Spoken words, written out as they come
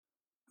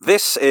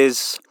This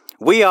is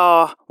We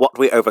Are What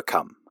We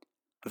Overcome.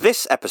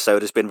 This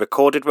episode has been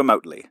recorded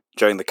remotely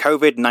during the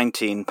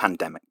COVID-19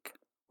 pandemic.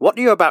 What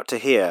you're about to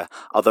hear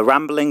are the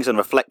ramblings and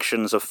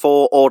reflections of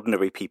four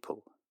ordinary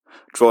people,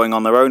 drawing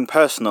on their own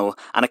personal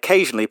and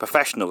occasionally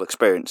professional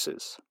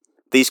experiences.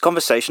 These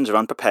conversations are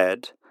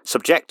unprepared,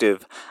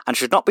 subjective, and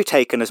should not be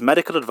taken as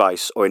medical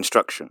advice or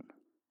instruction.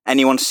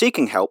 Anyone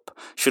seeking help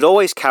should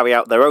always carry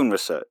out their own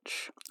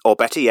research, or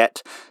better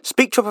yet,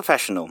 speak to a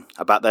professional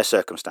about their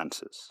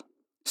circumstances.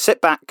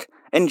 Sit back,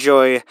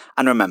 enjoy,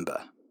 and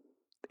remember,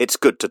 it's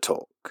good to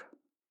talk.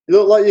 You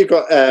look like you've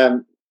got,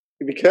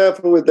 be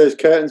careful with those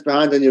curtains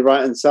behind on your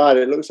right-hand side.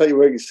 It looks like you're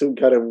wearing some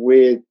kind of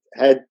weird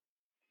head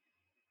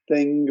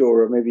thing,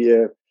 or maybe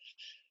a...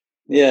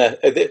 Yeah,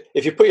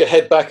 if you put your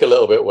head back a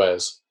little bit,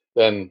 Wes,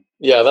 then,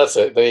 yeah, that's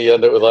it. Then you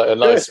end up with like a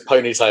nice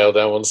ponytail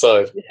down one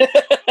side.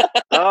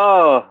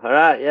 Oh, all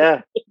right,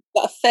 yeah. Is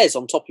that a fez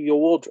on top of your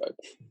wardrobe?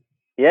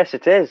 Yes,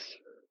 it is.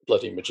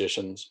 Bloody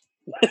magicians.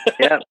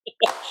 Yeah.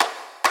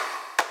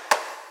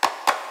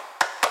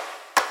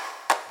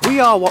 We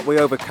Are What We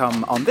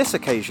Overcome on this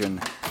occasion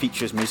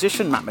features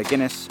musician Matt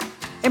McGuinness,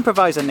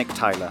 improviser Nick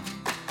Tyler,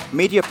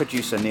 media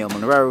producer Neil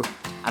Monroe,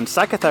 and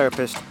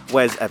psychotherapist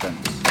Wes Evans.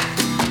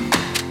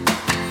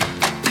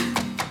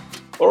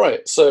 All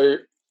right, so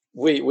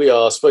we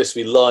are supposed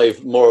to be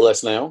live more or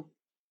less now.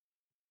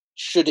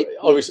 Should it?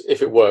 Obviously,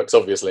 if it works,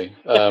 obviously.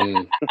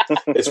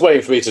 It's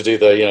waiting for me to do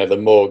the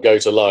more go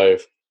to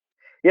live.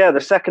 Yeah, the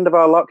second of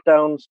our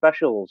lockdown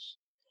specials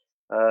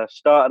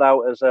started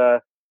out as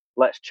a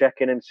let's check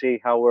in and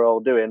see how we're all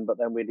doing, but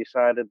then we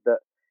decided that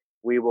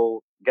we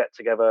will get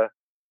together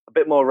a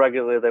bit more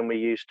regularly than we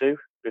used to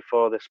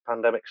before this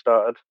pandemic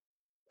started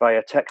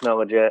via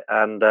technology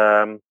and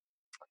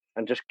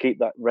just keep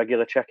that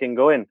regular check-in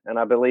going. And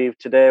I believe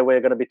today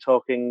we're going to be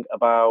talking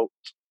about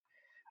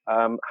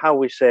how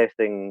we say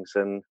things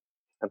and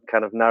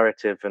kind of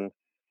narrative and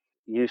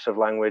use of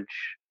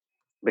language,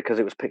 because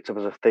it was picked up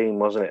as a theme,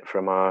 wasn't it,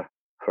 from our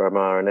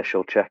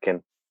initial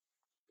check-in.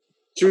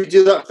 Should we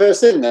do that first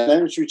thing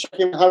then? Should we check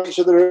in how each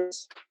other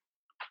is?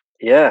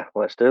 Yeah,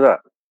 let's do that.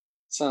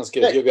 Sounds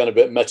good. Yeah. You're going a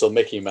bit metal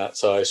Mickey, Matt,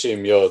 so I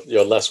assume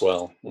you're less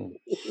well.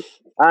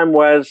 I'm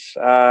Wes.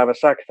 I'm a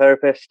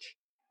psychotherapist,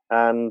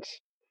 and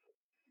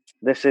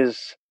this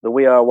is the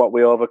We Are What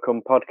We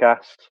Overcome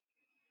podcast,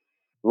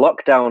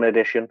 lockdown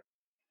edition,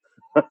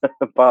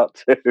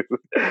 part 2.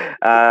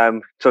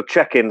 So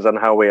check-ins on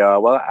how we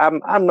are. Well,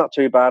 I'm not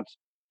too bad.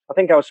 I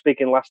think I was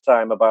speaking last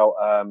time about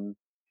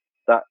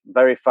that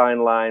very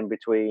fine line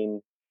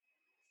between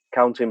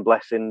counting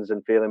blessings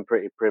and feeling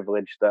pretty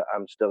privileged that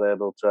I'm still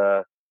able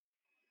to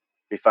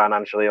be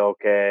financially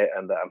okay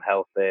and that I'm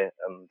healthy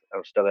and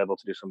I'm still able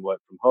to do some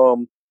work from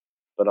home.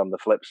 But on the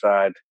flip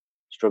side,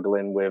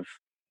 struggling with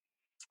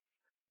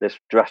this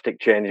drastic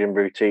change in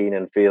routine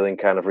and feeling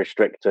kind of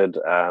restricted,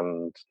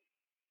 and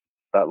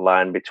that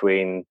line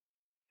between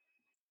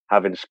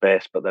having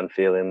space but then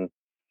feeling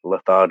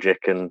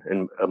lethargic and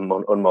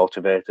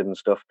unmotivated and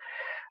stuff.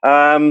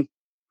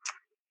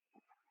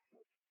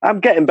 I'm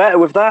getting better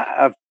with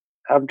that.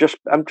 I'm just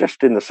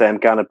in the same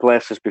kind of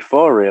place as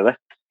before, really.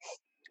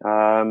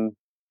 And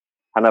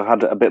I've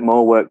had a bit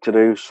more work to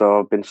do,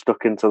 so I've been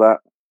stuck into that.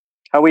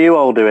 How are you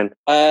all doing?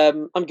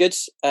 I'm good.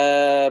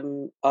 For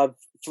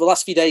the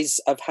last few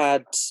days, I've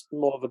had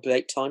more of a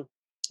break time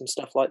and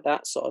stuff like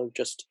that, so I've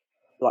just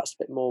relaxed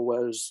a bit more, where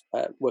I was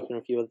working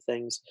on a few other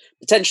things.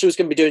 Potentially I was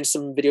going to be doing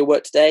some video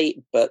work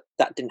today, but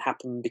that didn't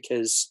happen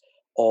because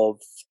of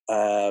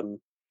I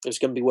was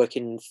going to be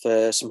working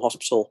for some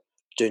hospital,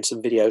 doing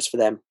some videos for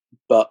them,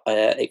 but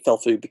it fell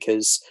through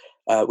because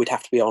we'd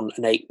have to be on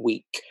an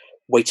 8-week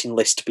waiting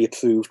list to be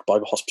approved by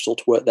the hospital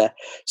to work there.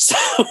 So,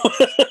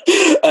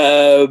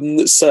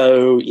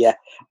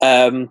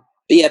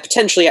 but yeah,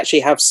 potentially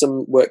actually have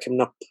some work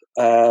coming up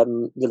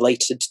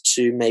related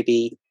to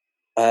maybe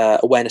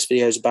awareness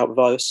videos about the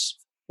virus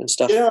and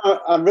stuff. You know,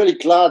 I'm really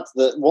glad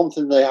that one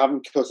thing they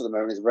haven't cut at the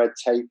moment is red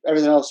tape.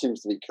 Everything else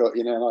seems to be cut,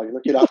 like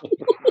look it up.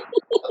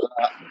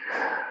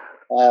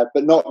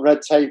 But not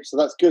red tape, so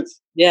that's good.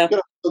 Yeah. You've got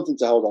to have something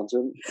to hold on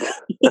to.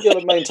 You've got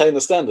to maintain the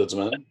standards,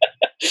 man.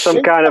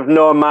 Some kind of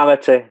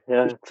normality.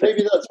 Yeah.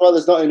 Maybe that's why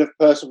there's not enough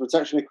personal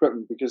protection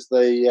equipment, because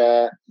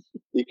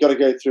you've got to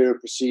go through a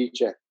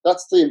procedure.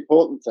 That's the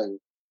important thing,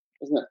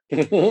 isn't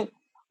it?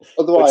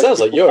 Otherwise, it sounds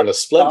like you're in a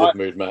splendid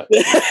mood, Matt.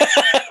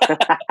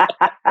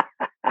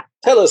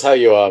 Tell us how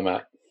you are,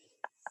 Matt.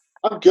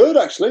 I'm good,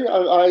 actually.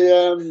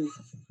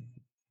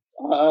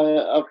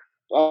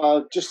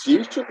 I just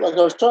used to it. Like,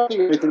 I was trying to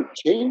think of anything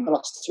changed the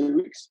last 2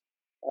 weeks,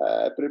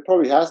 but it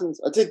probably hasn't.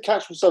 I did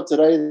catch myself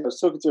today. I was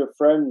talking to a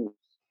friend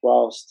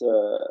whilst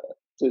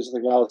doing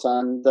something else,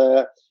 and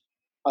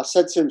I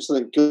said to him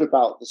something good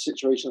about the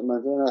situation at the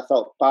moment, and I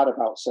felt bad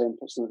about saying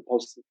something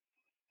positive,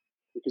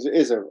 because it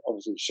is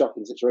obviously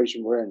shocking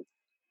situation we're in,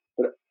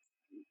 but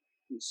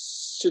you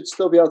should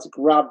still be able to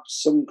grab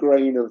some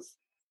grain of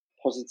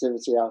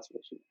positivity out of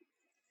it.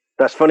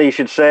 That's funny you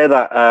should say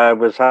that. I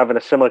was having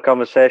a similar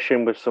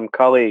conversation with some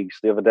colleagues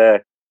the other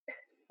day.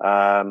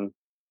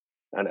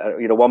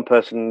 And one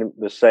person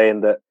was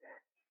saying that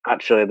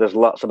actually there's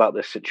lots about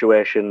this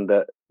situation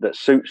that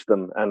suits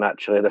them, and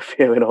actually they're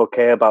feeling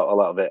okay about a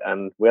lot of it.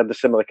 And we had the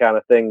similar kind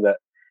of thing that,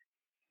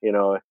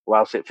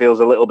 whilst it feels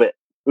a little bit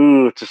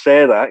to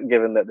say that,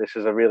 given that this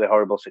is a really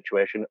horrible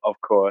situation, of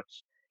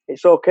course,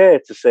 it's okay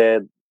to say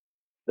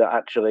that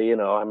actually,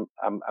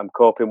 I'm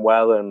coping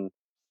well, and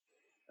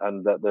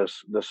that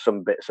there's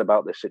some bits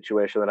about this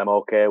situation that I'm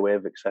okay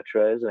with,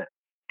 etc. Isn't it?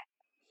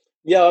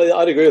 Yeah,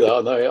 I'd agree with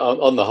that.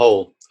 No, on the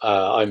whole,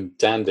 I'm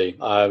dandy.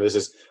 I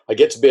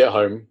get to be at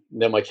home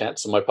near my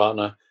cats and my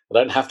partner. I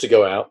don't have to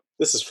go out.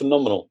 This is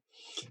phenomenal.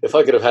 If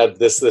I could have had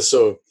this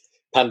sort of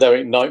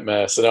pandemic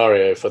nightmare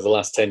scenario for the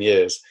last 10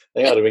 years, I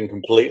think I'd have been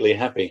completely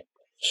happy.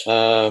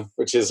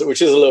 Which is a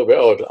little bit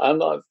odd. I'm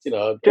not,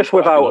 just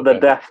without the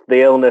death,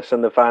 the illness,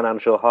 and the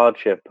financial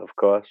hardship, of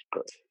course.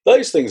 But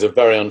those things are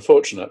very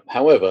unfortunate.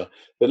 However,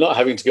 the not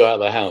having to go out of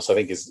the house, I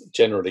think, is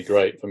generally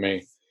great for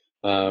me.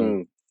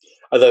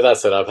 Although that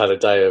said, I've had a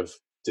day of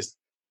just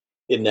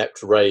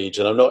inept rage,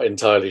 and I'm not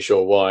entirely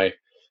sure why.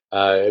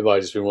 It might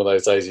have just been one of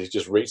those days you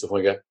just reach the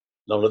point and go,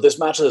 none of this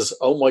matters.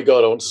 Oh my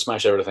God, I want to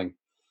smash everything.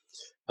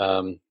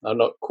 I'm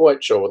not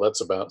quite sure what that's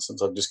about,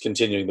 since I'm just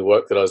continuing the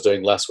work that I was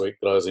doing last week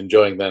that I was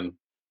enjoying then.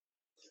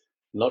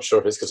 I'm not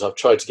sure if it's because I've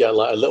tried to get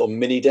like a little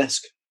mini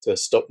desk to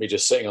stop me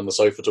just sitting on the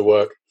sofa to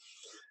work,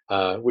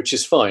 which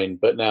is fine,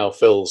 but now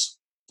fills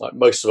like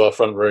most of our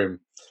front room,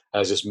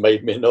 has just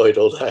made me annoyed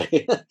all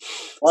day.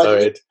 Why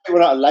did you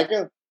run out of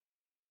Lego?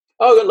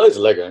 Oh, I've got loads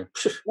of Lego.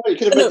 Well, you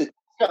could have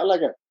got a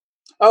Lego.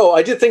 Oh,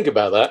 I did think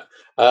about that.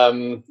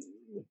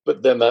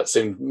 But then that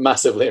seemed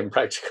massively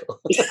impractical.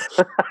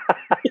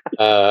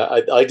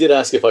 I did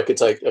ask if I could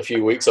take a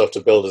few weeks off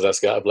to build a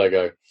desk out of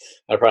Lego.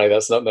 Apparently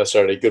that's not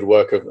necessarily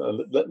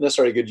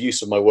necessarily good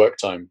use of my work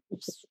time.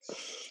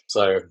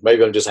 So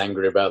maybe I'm just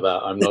angry about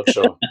that. I'm not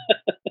sure.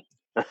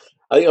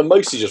 I think I'm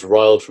mostly just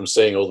riled from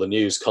seeing all the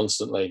news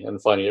constantly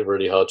and finding it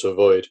really hard to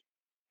avoid.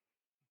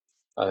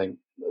 I think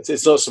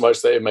it's not so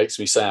much that it makes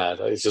me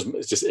sad. It's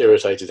just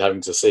irritated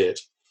having to see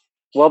it.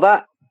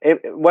 Well,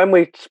 when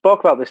we spoke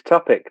about this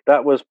topic,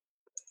 that was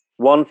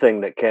one thing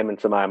that came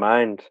into my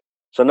mind.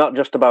 So not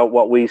just about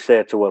what we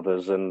say to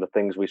others and the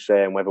things we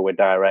say and whether we're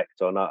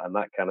direct or not and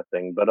that kind of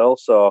thing, but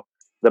also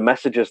the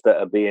messages that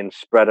are being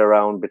spread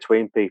around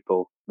between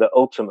people that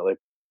ultimately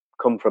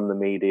come from the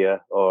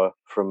media or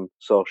from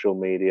social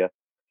media.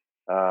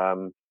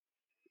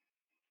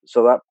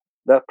 So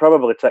that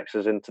probably takes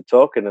us into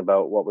talking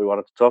about what we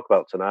wanted to talk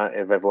about tonight,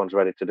 if everyone's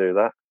ready to do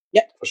that.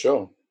 Yeah, for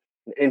sure.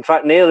 In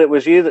fact, Neil, it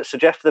was you that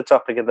suggested the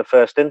topic in the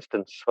first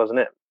instance, wasn't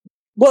it?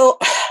 Well,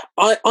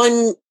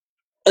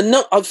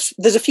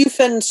 there's a few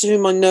friends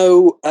whom I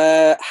know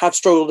have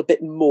struggled a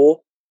bit more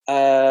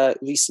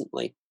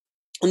recently.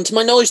 And to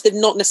my knowledge, they've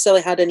not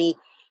necessarily had any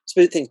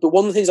specific things. But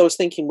one of the things I was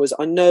thinking was,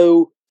 I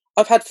know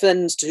I've had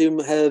friends to whom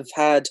have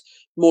had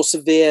more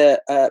severe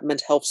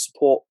mental health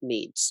support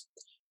needs,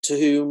 to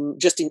whom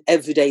just in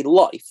everyday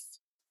life,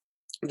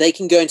 they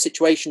can go in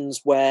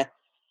situations where,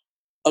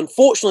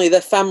 unfortunately,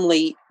 their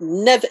family,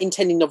 never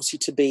intending obviously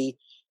to be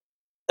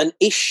an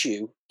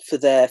issue for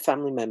their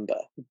family member,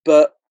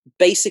 but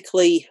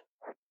basically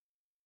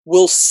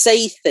will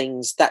say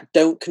things that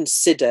don't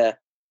consider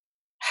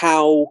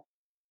how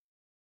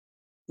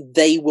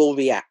they will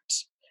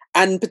react,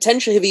 and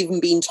potentially have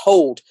even been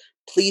told,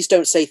 please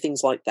don't say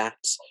things like that,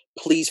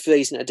 please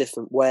phrase it in a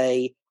different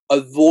way,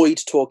 avoid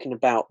talking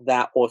about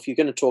that, or if you're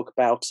going to talk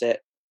about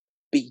it,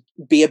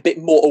 be a bit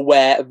more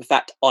aware of the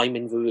fact I'm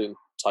in the room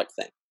type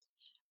thing.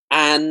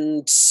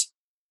 And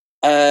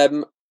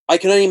I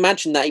can only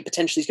imagine that it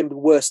potentially is going to be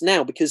worse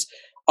now, because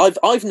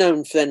I've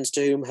known friends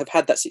to whom have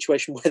had that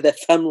situation where their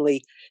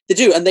family, they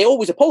do, and they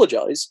always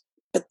apologise,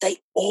 but they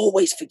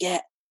always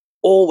forget,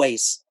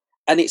 always.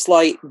 And it's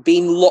like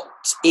being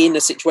locked in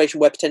a situation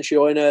where potentially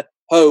you're in a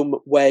home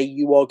where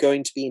you are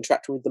going to be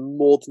interacting with them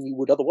more than you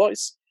would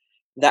otherwise.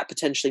 That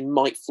potentially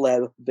might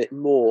flare up a bit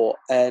more.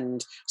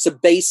 And so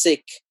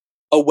basic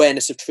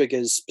awareness of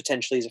triggers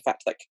potentially is a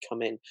factor that could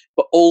come in.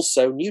 But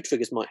also new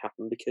triggers might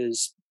happen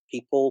because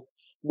people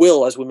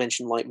will, as we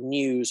mentioned, like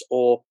news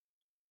or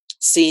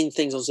seeing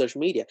things on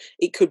social media.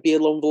 It could be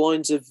along the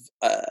lines of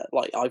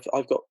like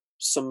I've got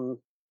some.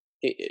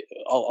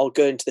 I'll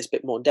go into this a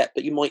bit more in depth,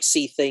 but you might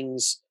see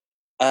things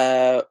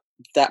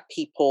that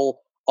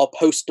people are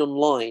posting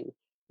online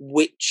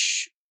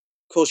which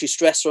cause you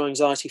stress or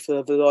anxiety for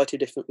a variety of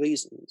different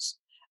reasons.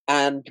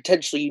 And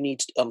potentially you need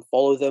to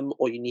unfollow them,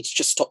 or you need to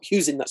just stop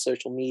using that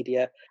social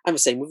media. And the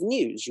same with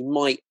news. You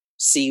might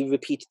see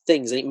repeated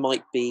things, and it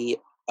might be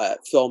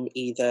from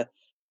either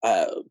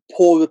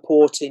poor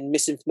reporting,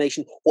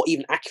 misinformation, or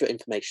even accurate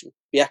information.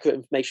 The accurate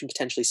information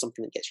potentially is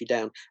something that gets you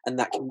down, and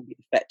that can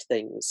affect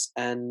things.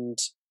 And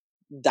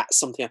that's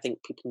something I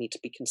think people need to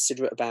be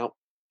considerate about,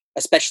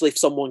 especially if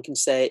someone can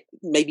say,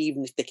 maybe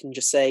even if they can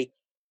just say,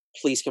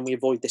 please, can we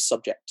avoid this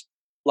subject?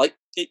 Like,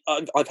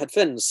 I've had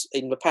friends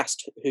in the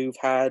past who've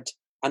had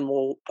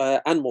animals,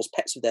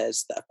 pets of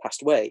theirs that have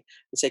passed away,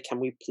 and say, can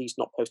we please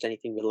not post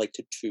anything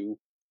related to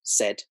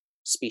said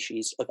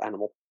species of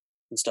animal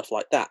and stuff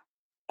like that?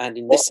 And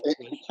in this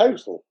in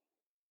total?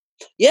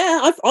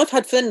 Yeah, I've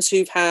had friends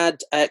who've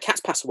had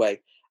cats pass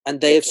away, and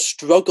they have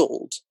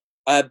struggled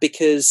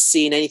because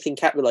seeing anything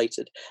cat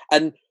related.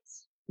 And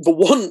the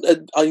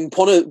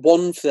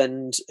one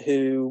friend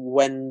who,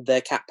 when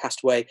their cat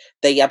passed away,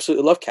 they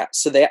absolutely love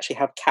cats, so they actually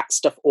have cat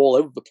stuff all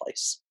over the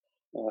place.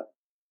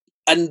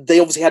 And they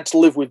obviously had to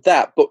live with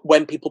that. But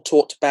when people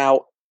talked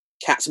about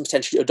cats and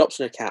potentially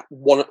adopting a cat,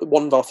 one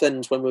of our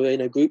friends, when we were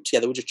in a group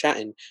together, we were just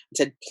chatting and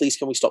said, "Please,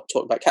 can we stop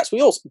talking about cats?"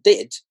 We all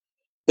did.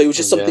 But it was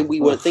just something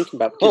we weren't thinking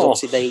about because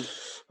obviously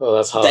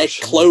their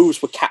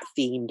clothes were cat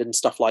themed and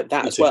stuff like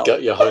that as well.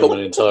 Gut your home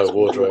and entire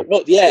wardrobe.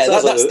 Well, yeah,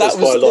 there's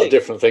quite a lot of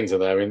different things in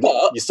there. I mean,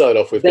 you start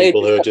off with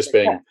people who are just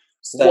being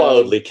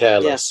wildly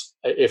careless,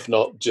 if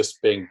not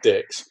just being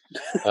dicks,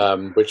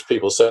 which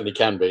people certainly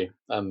can be.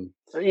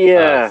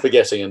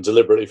 Forgetting and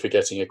deliberately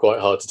forgetting are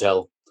quite hard to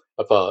tell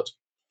apart.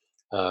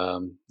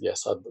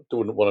 Yes, I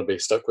wouldn't want to be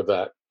stuck with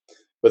that.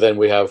 But then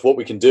we have what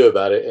we can do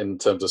about it in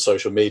terms of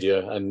social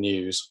media and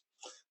news.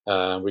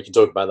 We can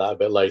talk about that a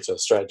bit later,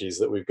 strategies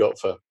that we've got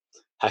for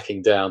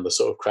hacking down the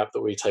sort of crap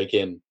that we take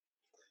in.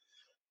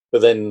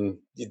 But then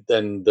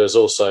there's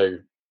also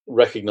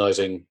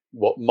recognizing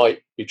what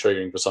might be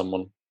triggering for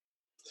someone,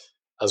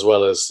 as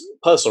well as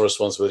personal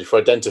responsibility for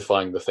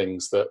identifying the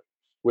things that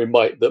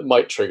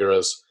might trigger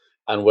us,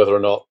 and whether or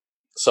not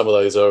some of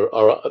those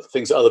are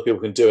things that other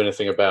people can do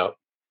anything about.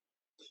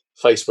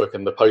 Facebook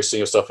and the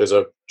posting of stuff is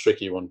a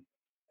tricky one.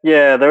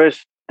 Yeah, there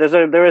is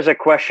a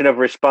question of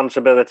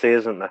responsibility,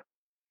 isn't there?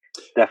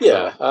 Definitely.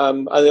 Yeah,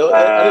 and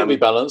it'll be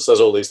balanced, as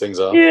all these things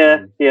are.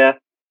 Yeah.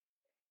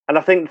 And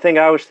I think the thing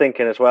I was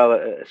thinking as well,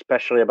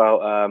 especially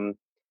about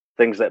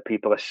things that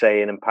people are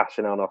saying and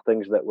passing on, or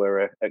things that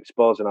we're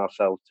exposing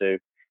ourselves to.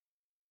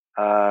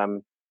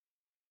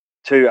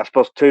 I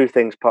suppose two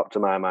things popped to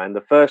my mind.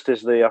 The first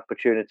is the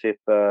opportunity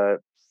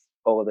for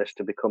all of this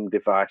to become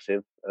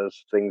divisive,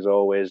 as things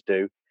always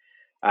do.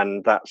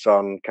 And that's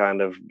on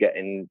kind of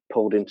getting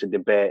pulled into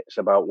debates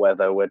about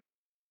whether we're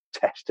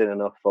testing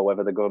enough, or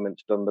whether the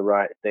government's done the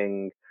right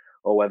thing,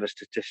 or whether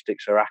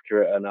statistics are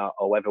accurate or not,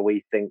 or whether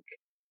we think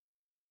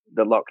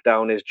the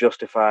lockdown is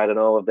justified and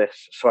all of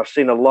this. So I've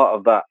seen a lot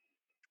of that,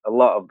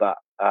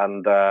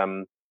 and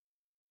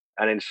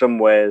in some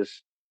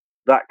ways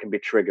that can be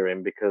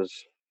triggering, because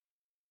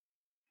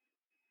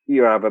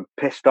you're either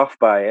pissed off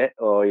by it,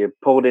 or you're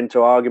pulled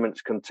into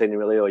arguments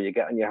continually, or you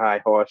get on your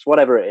high horse,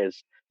 whatever it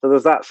is. So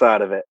there's that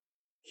side of it.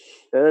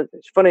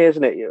 It's funny,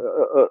 isn't it?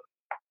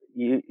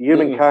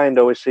 Humankind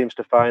always seems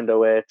to find a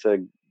way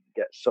to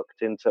get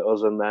sucked into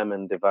us and them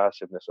and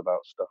divisiveness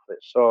about stuff.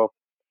 It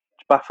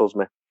baffles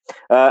me.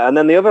 And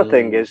then the other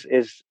thing is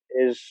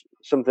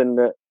something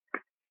that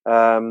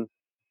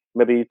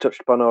maybe you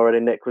touched upon already,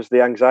 Nick, was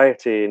the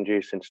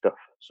anxiety-inducing stuff.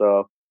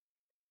 So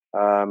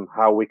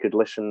how we could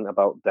listen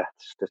about death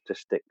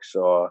statistics,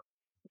 or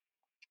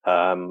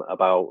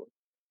about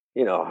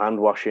hand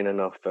washing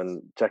enough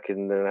and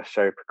taking the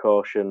necessary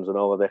precautions and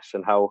all of this,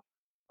 and how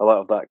a lot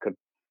of that could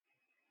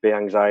be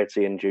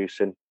anxiety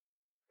inducing.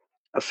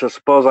 I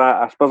suppose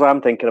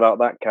I'm thinking about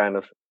that kind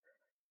of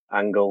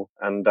angle.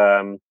 And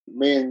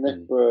me and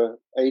Nick were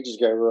ages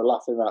ago. We were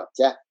laughing about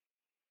death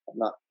on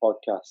that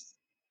podcast.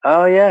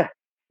 Oh yeah,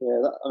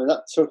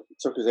 that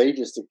took us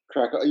ages to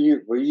crack.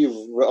 You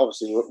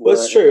obviously. Well,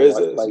 it's true, is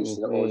it?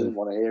 Or didn't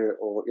want to hear it,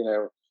 or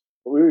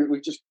but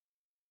we just.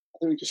 I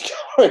think we just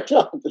carried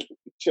on.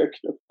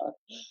 Joking about.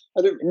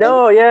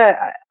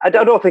 I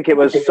don't think it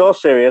was so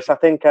serious. I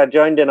think I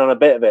joined in on a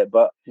bit of it,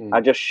 but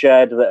I just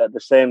shared that at the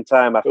same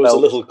time. It was a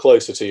little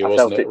closer to you,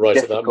 wasn't it? Right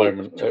at that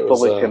moment, to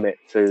fully commit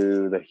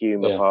to the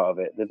humour part of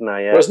it, didn't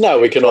I? Yeah. Whereas now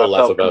we can all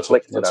laugh about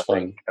it. That's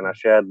fine. And I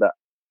shared that.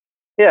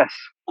 Yes,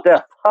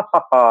 death.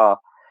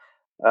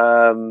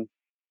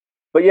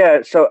 But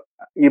yeah, so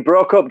you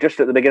broke up just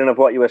at the beginning of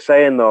what you were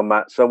saying, though,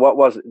 Matt. So what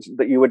was it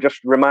that you were just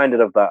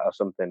reminded of, that or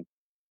something?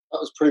 That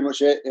was pretty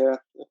much it. Yeah.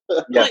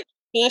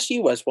 Can I ask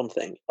you, Wes, one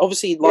thing?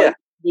 Obviously,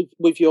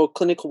 with your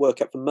clinical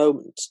work at the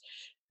moment,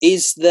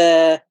 is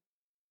there,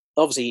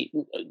 obviously,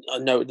 I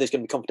know there's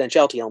going to be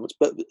confidentiality elements,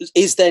 but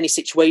is there any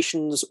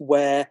situations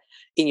where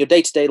in your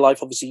day-to-day life,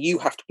 obviously, you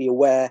have to be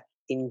aware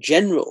in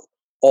general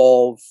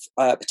of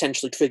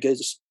potentially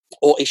triggers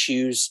or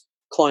issues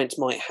clients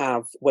might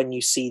have when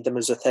you see them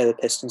as a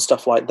therapist and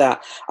stuff like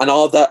that? And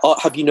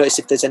have you noticed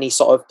if there's any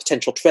sort of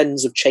potential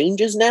trends of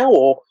changes now,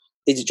 or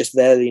is it just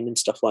varying and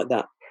stuff like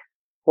that?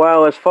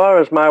 Well, as far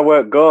as my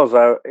work goes,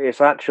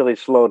 it's actually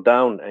slowed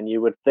down, and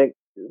you would think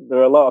there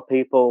are a lot of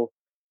people.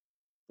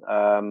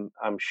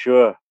 I'm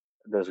sure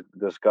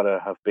there's got to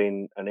have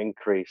been an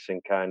increase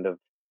in kind of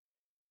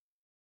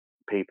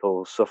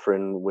people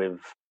suffering with,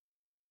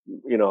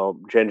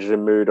 changes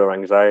in mood or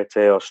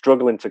anxiety or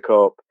struggling to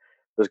cope.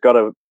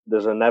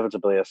 There's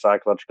inevitably a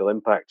psychological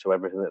impact to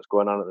everything that's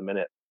going on at the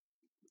minute.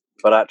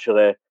 But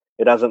actually,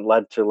 it hasn't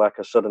led to like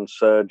a sudden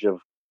surge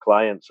of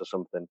clients or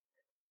something.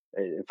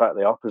 In fact,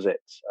 the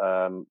opposite.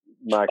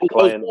 My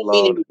client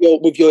load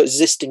with your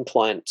existing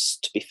clients,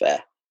 to be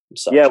fair.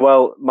 Yeah,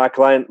 well, my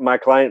client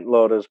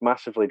load has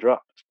massively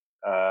dropped.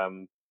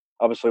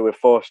 Obviously, we're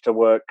forced to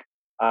work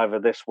either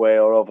this way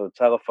or over the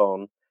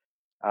telephone.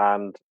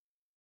 And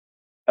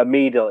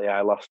immediately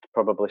I lost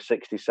probably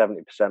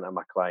 60-70% of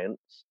my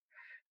clients.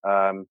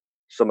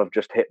 Some have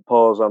just hit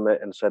pause on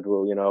it and said,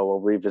 well, we'll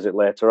revisit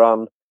later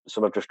on.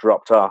 Some have just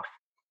dropped off.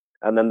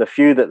 And then the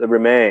few that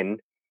remain,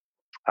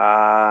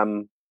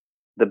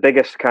 the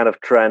biggest kind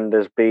of trend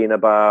has been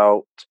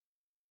about,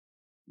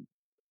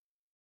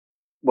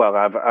 well,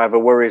 either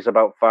worries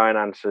about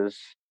finances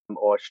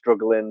or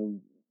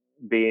struggling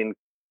being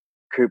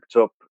cooped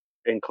up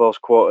in close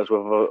quarters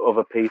with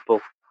other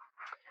people.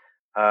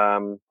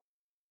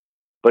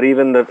 But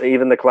even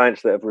the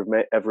clients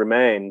that have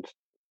remained,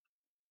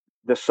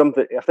 there's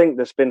something. I think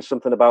there's been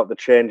something about the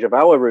change of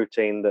our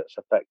routine that's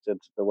affected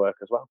the work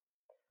as well.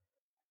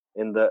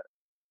 In that,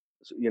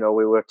 we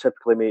were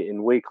typically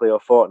meeting weekly or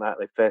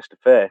fortnightly face to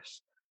face.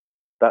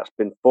 That's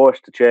been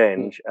forced to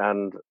change,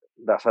 and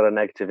that's had a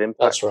negative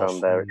impact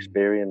on their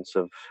experience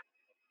of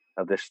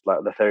this,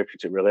 like the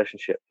therapeutic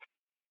relationship.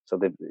 So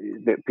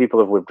the people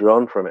have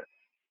withdrawn from it,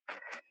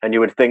 and you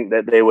would think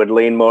that they would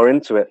lean more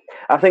into it.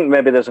 I think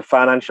maybe there's a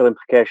financial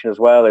implication as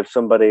well. If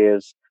somebody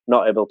is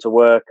not able to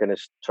work and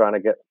is trying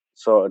to get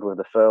sorted with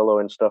the furlough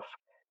and stuff,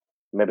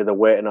 maybe they're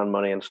waiting on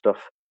money and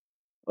stuff.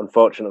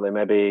 Unfortunately,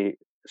 maybe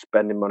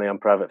spending money on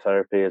private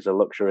therapy is a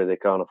luxury they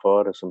can't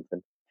afford or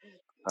something.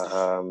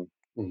 So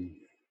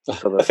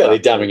a fairly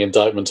damning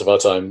indictment of our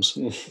times.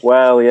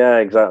 Well, yeah,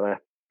 exactly.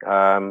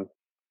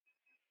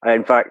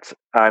 In fact,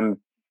 I'm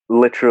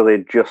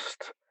literally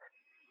just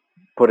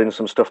putting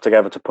some stuff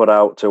together to put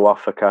out to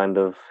offer kind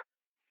of,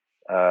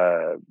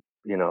 to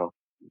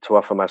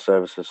offer my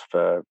services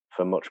for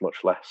much, much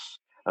less.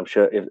 I'm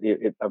sure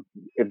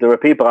if there are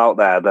people out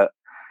there that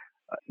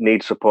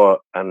need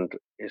support and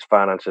it's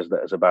finances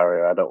that is a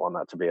barrier, I don't want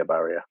that to be a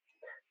barrier.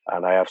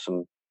 And I have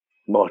some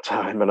more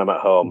time when I'm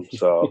at home.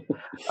 So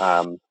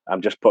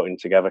I'm just putting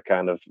together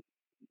kind of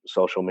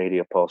social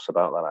media posts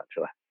about that,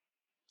 actually.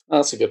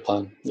 That's a good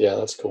plan. Yeah,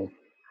 that's cool.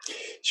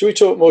 Should we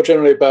talk more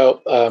generally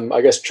about,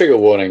 I guess, trigger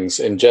warnings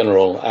in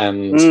general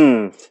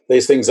and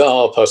these things that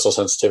are personal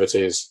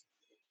sensitivities?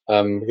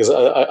 Because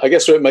I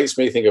guess what it makes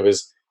me think of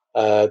is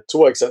to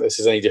what extent this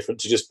is any different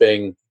to just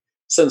being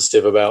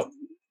sensitive about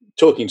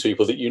talking to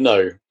people that you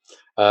know.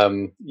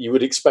 You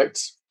would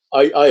expect,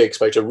 I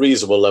expect a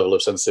reasonable level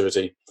of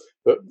sensitivity,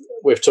 but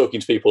with talking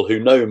to people who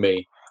know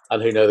me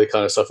and who know the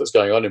kind of stuff that's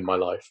going on in my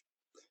life.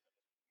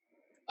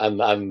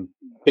 And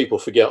people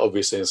forget,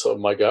 obviously, and sort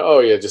of might go,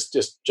 oh yeah,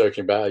 just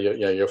joking about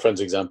your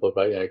friend's example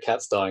about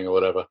cats dying or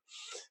whatever.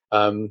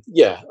 I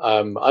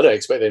don't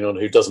expect anyone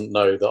who doesn't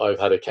know that I've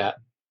had a cat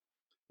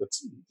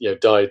that's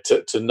died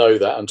to know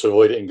that and to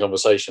avoid it in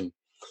conversation.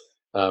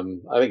 I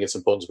think it's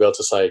important to be able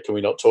to say, can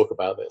we not talk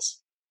about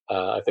this?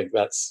 I think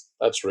that's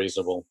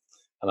reasonable,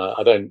 and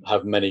I don't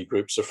have many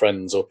groups of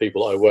friends or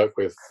people I work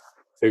with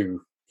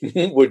who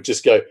would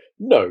just go,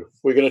 no,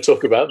 we're going to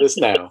talk about this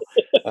now.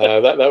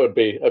 That would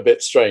be a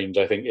bit strange,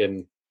 I think,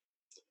 in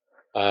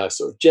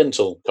sort of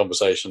gentle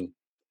conversation.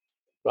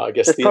 But I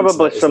guess there's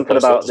probably something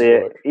about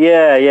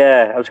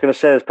I was going to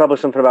say there's probably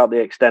something about the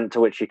extent to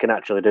which you can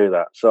actually do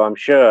that. So I'm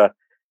sure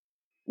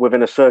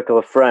within a circle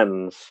of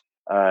friends,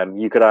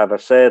 you could either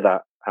say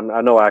that, and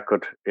I know I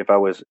could if I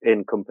was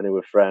in company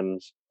with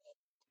friends,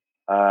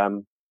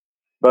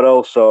 but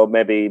also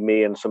maybe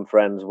me and some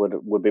friends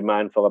would be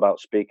mindful about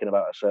speaking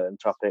about a certain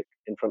topic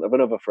in front of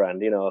another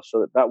friend,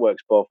 so that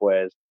works both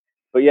ways.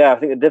 But yeah, I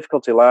think the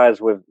difficulty lies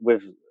with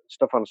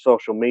stuff on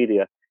social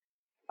media.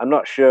 I'm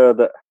not sure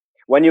that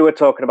when you were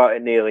talking about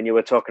it, Neil, and you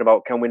were talking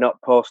about, can we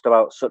not post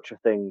about such a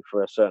thing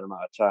for a certain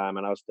amount of time?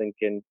 And I was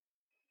thinking,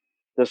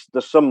 there's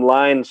some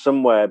line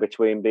somewhere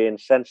between being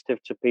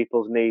sensitive to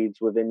people's needs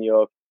within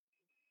your,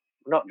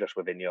 not just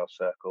within your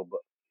circle, but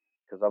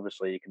because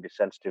obviously you can be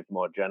sensitive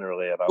more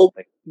generally about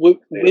things.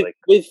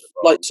 With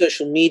like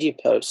social media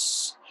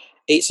posts,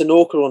 it's an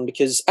awkward one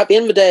because at the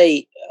end of the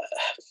day,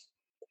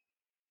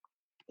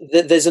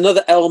 there's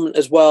another element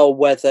as well,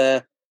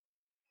 whether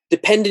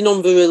depending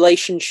on the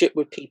relationship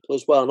with people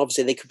as well, and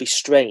obviously they could be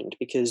strained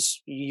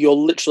because your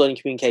literal only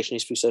communication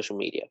is through social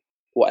media,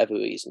 for whatever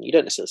reason. You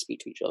don't necessarily speak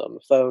to each other on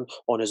the phone,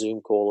 on a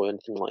Zoom call or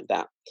anything like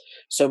that.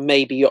 So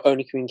maybe your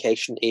only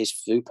communication is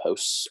through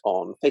posts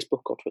on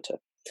Facebook or Twitter.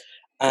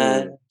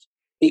 And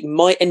it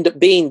might end up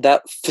being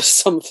that for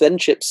some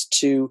friendships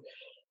to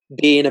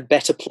be in a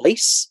better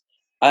place,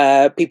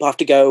 people have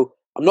to go,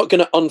 I'm not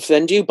going to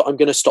unfriend you, but I'm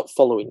going to stop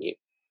following you,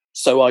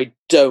 so I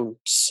don't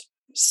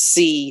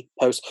see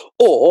posts.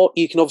 Or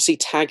you can obviously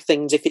tag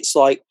things if it's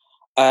like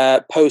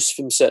posts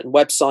from certain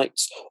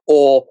websites,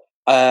 or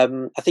I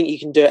think you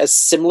can do it as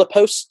similar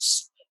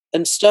posts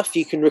and stuff.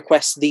 You can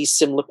request these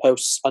similar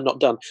posts are not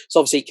done.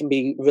 So obviously it can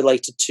be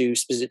related to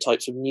specific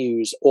types of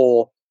news,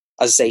 or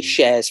as I say,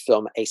 shares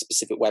from a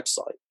specific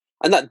website.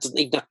 And that doesn't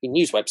even have to be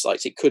news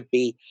websites. It could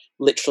be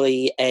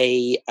literally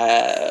a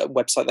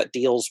website that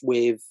deals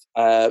with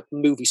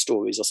movie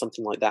stories or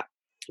something like that,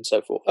 and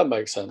so forth. That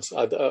makes sense.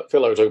 I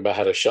feel like we're talking about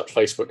how to shut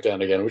Facebook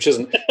down again, which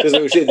isn't. I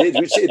don't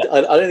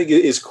think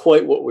it is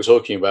quite what we're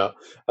talking about.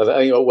 I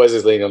think what Wes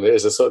is leaning on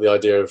is sort of the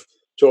idea of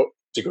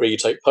degree you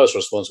take personal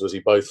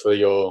responsibility both for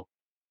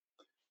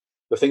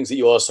the things that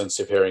you are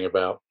sensitive hearing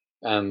about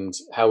and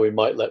how we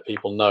might let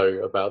people know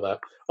about that.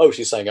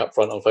 Obviously, saying up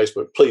front on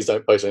Facebook, please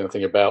don't post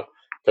anything about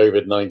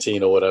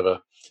COVID-19 or whatever.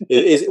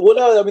 Well,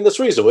 no, I mean, that's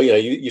reasonable.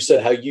 You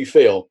said how you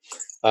feel,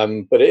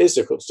 but it is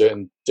difficult to do it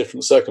in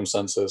different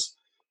circumstances.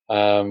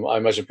 I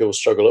imagine people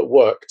struggle at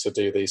work to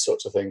do these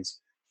sorts of things.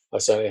 I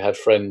certainly had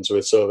friends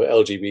with sort of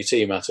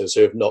LGBT matters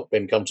who have not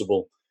been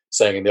comfortable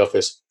saying in the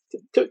office,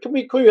 can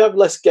we have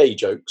less gay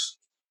jokes?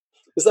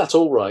 Is that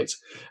all right?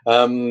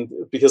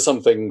 Because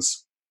some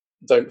things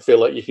don't feel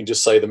like you can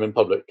just say them in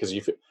public because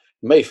you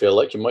may feel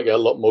like you might get a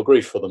lot more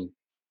grief for them,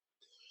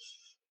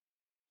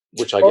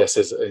 which I guess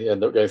is you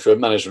end up going through a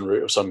management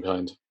route of some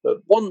kind.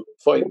 But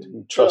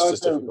trust is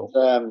difficult.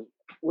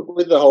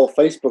 With the whole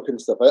Facebook and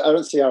stuff, I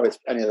don't see how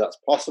any of that's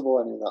possible.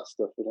 Any of that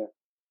stuff,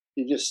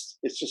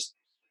 it's just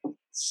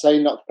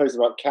saying not to post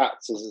about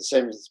cats is the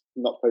same as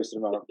not posting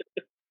about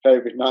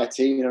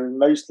COVID-19. I mean,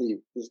 mostly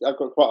I've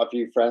got quite a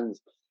few friends,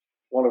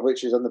 one of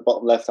which is on the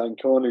bottom left-hand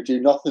corner, who do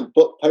nothing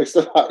but post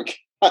about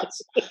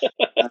cats.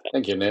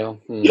 Thank you, Neil.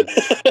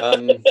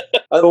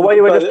 But what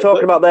you were just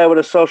talking about there with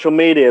the social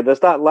media, there's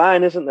that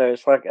line, isn't there?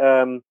 It's like,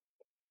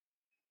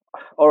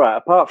 all right,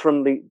 apart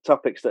from the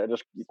topics that are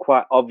just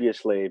quite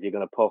obviously, if you're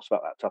going to post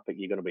about that topic,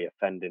 you're going to be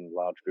offending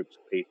large groups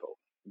of people.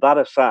 That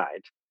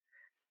aside,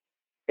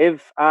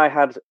 if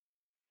I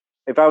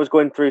was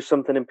going through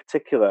something in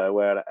particular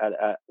where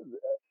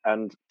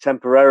and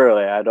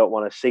temporarily I don't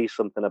want to see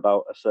something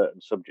about a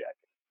certain subject,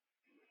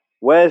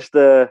 where's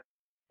the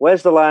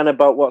line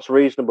about what's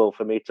reasonable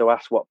for me to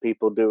ask what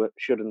people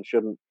should and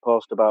shouldn't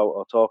post about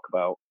or talk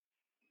about?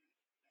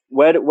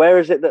 Where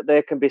is it that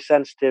they can be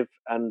sensitive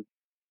and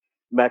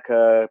make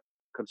a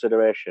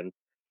consideration,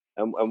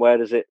 and where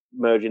does it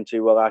merge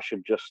into, well, I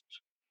should just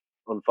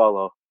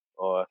unfollow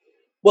or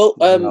for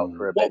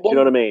a bit? Do you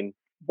know what I mean?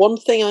 One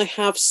thing I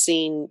have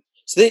seen,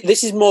 so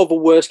this is more of a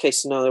worst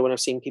case scenario when I've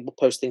seen people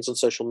post things on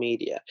social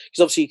media,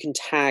 because obviously you can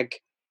tag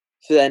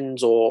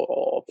friends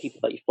or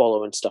people that you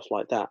follow and stuff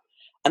like that.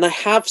 And I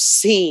have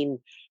seen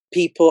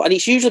people, and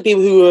it's usually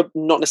people who are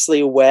not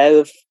necessarily aware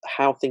of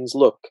how things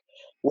look,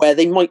 where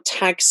they might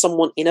tag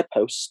someone in a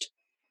post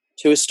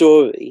to a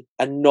story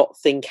and not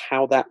think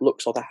how that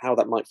looks or how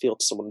that might feel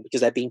to someone,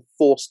 because they're being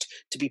forced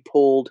to be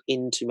pulled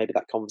into maybe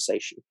that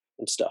conversation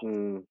and stuff.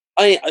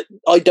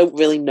 I don't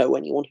really know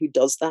anyone who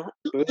does that.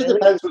 Really. It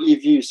depends what you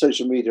view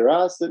social media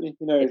as, don't you?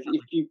 If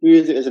you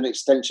view it as an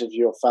extension of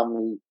your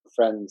family,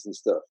 friends and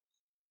stuff,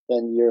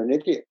 then you're an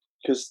idiot,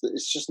 because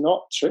it's just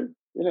not true,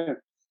 And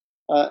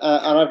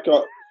I've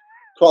got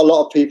quite a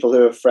lot of people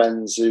who are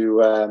friends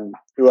who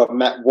I've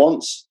met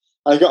once.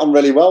 I got on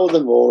really well with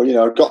them, or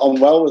got on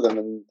well with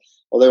them,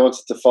 or they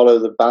wanted to follow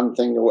the band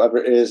thing or whatever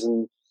it is,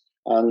 and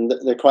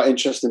they're quite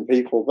interesting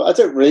people. But I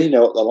don't really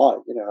know what they're like.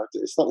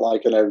 It's not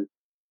like I know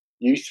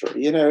you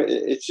three.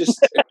 It's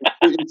just a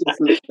completely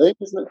different thing,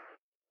 isn't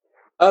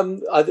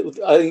it? I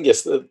think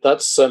yes,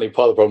 that's certainly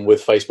part of the problem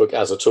with Facebook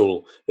as a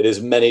tool. It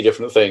is many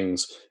different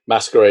things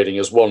masquerading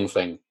as one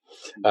thing.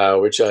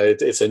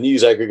 It's a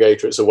news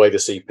aggregator. It's a way to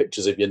see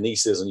pictures of your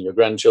nieces and your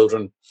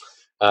grandchildren,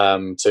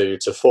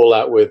 to fall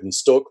out with and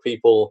stalk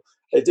people.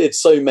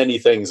 It's so many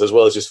things, as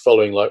well as just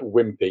following like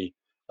Wimpy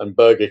and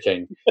Burger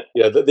King.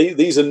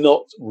 These are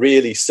not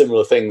really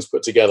similar things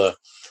put together.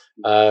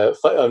 And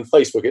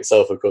Facebook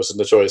itself, of course, is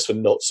notorious for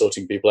not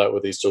sorting people out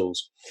with these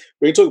tools.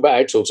 We can talk about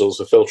actual tools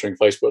for filtering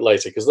Facebook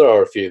later, because there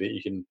are a few that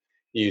you can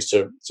use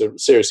to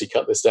seriously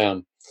cut this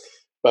down.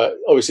 But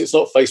obviously, it's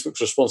not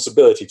Facebook's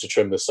responsibility to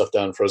trim this stuff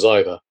down for us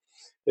either.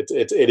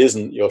 It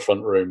isn't your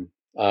front room,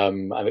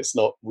 and it's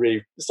not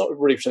really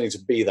pretending to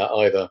be that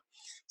either.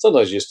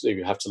 Sometimes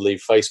you have to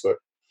leave Facebook.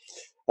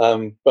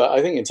 But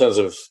I think in terms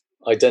of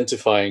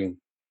identifying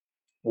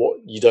what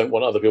you don't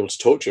want other people to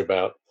talk to you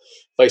about,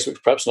 Facebook's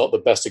perhaps not the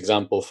best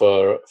example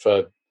for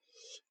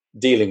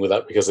dealing with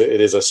that, because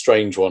it is a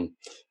strange one.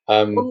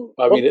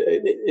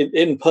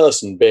 In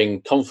person,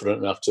 being confident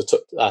enough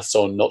to ask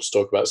someone not to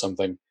talk about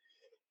something,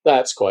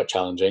 that's quite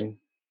challenging.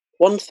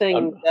 One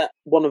thing that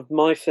one of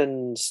my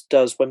friends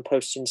does when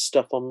posting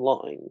stuff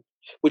online,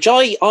 which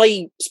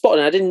I spotted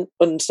and I didn't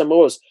understand what it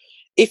was,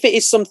 if it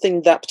is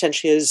something that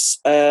potentially is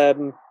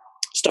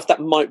stuff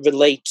that might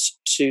relate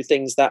to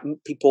things that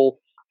people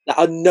that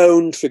are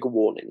known trigger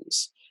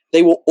warnings,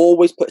 they will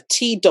always put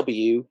a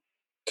TW :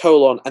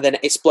 and then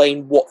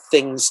explain what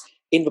things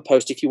in the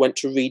post, if you went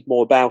to read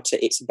more about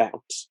it, it's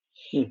about.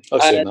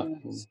 I've seen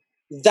that.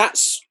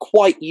 That's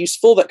quite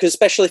useful, because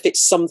especially if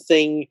it's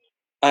something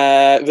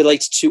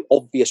related to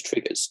obvious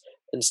triggers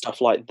and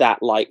stuff like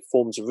that, like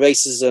forms of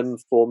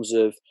racism, forms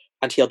of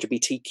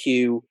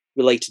anti-LGBTQ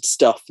related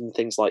stuff and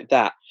things like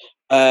that.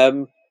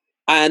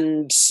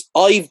 And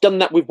I've done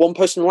that with one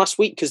person last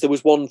week, because there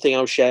was one thing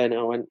I was sharing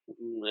and I went,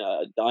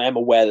 I am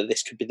aware that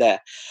this could be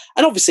there.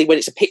 And obviously when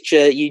it's a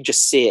picture, you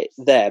just see it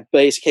there.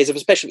 But it's a case of,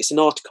 especially if it's an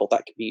article,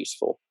 that could be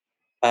useful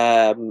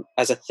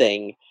as a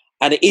thing.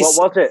 And it is...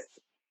 What was it?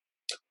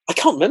 I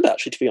can't remember,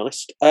 actually, to be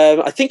honest.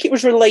 I think it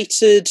was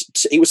related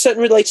to... It was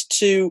certainly related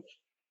to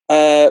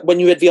when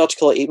you read the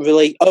article, it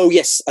really. Oh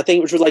yes, I think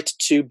it was related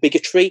to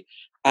bigotry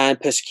and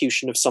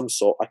persecution of some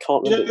sort. I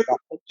can't remember.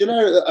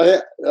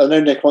 I know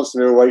Nick wants to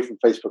move away from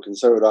Facebook, and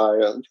so would I.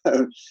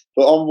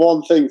 But on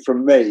one thing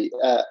from me,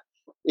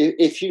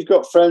 if you've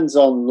got friends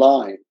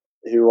online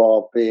who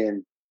are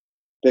being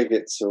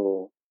bigots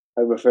or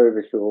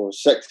homophobic or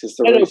sexist,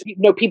 or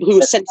no, people who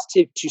are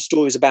sensitive to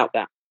stories about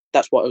that.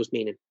 That's what I was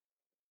meaning.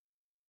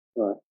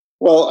 Right.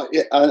 Well,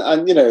 and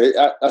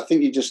I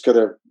think you just got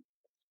to.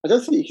 I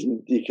don't think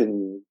you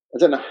can. I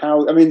don't know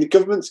how. I mean, the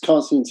governments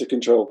can't seem to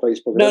control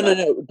Facebook.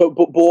 No. But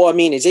what I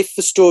mean is, if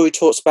the story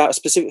talks about a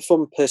specific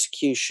form of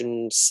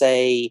persecution,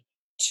 say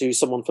to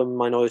someone from a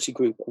minority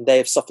group, and they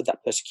have suffered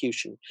that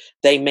persecution,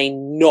 they may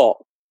not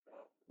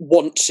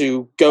want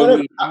to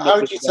go.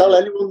 How do you tell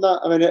anyone that?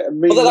 I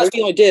mean, well, that's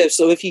the idea.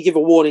 So if you give a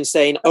warning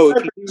saying, "Oh,"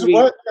 if you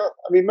I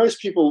mean,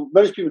 most people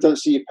don't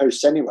see your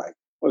posts anyway.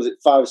 What is it,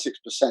 5 or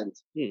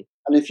 6%?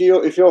 And if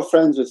you're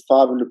friends with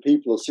 500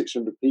 people or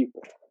 600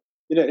 people,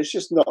 it's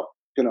just not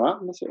going to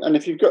happen, is it? And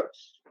if you've got,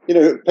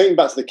 paying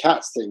back to the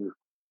cats thing,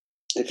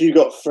 if you've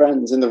got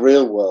friends in the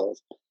real world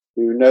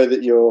who know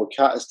that your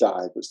cat has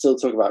died but still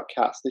talk about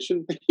cats, they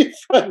shouldn't be your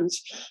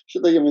friends,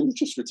 should they? I mean, it's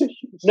just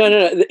ridiculous.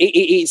 No.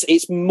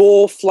 It's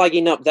more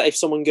flagging up that if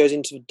someone goes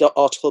into the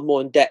article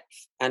more in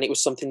depth, and it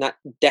was something that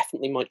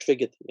definitely might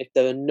trigger them, if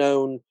there are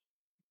known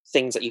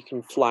things that you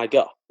can flag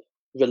up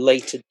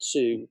related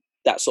to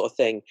that sort of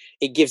thing,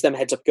 it gives them a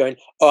heads up going,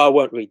 oh, I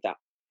won't read that.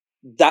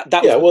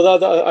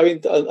 I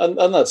mean,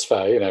 and that's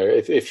fair.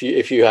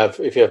 If you have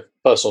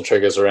personal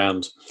triggers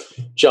around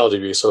child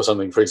abuse or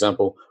something, for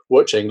example,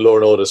 watching Law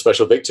and Order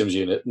Special Victims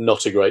Unit,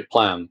 not a great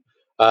plan.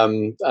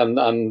 And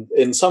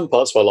in some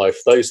parts of our life,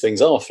 those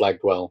things are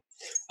flagged well,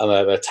 and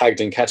they're tagged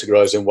and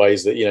categorized in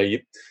ways that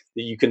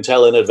you can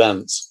tell in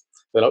advance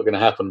they're not going to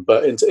happen.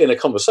 But in a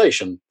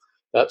conversation,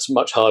 that's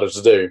much harder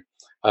to do.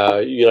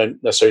 You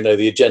don't necessarily know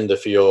the agenda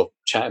for your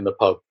chat in the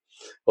pub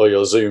or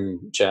your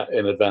Zoom chat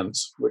in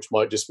advance, which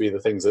might just be the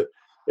things that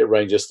it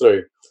ranges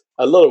through.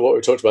 A lot of what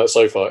we've talked about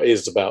so far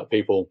is about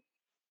people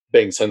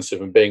being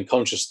sensitive and being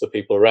conscious of the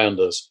people around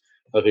us,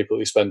 the people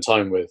we spend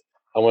time with.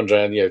 I'm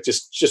wondering,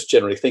 just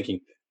generally thinking,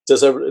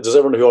 does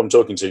everyone who I'm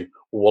talking to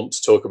want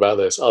to talk about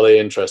this? Are they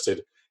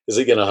interested? Is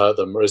it going to hurt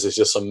them, or is this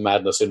just some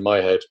madness in my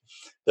head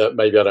that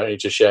maybe I don't need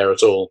to share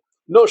at all?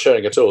 Not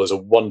sharing at all is a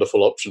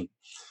wonderful option.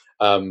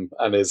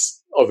 And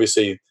is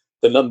obviously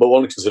the number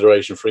one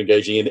consideration for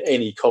engaging in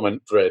any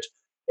comment thread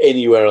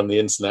anywhere on the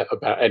internet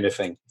about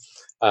anything.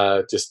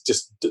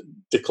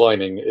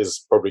 Declining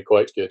is probably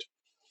quite good.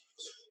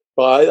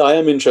 But I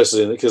am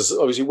interested in it because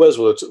obviously Wes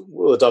will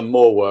have done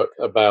more work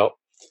about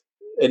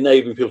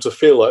enabling people to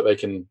feel like they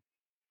can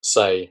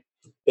say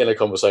in a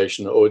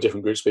conversation or with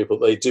different groups of people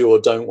that they do or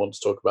don't want to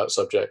talk about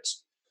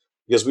subjects,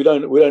 because we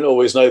don't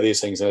always know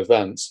these things in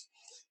advance.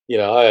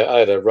 I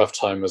had a rough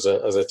time as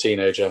a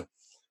teenager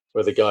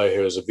with a guy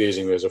who was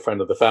abusing me as a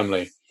friend of the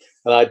family.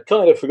 And I'd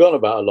kind of forgotten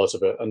about a lot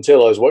of it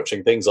until I was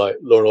watching things like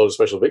Law and Order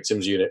Special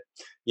Victims Unit.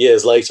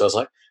 Years later, I was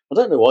like, I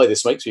don't know why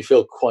this makes me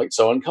feel quite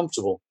so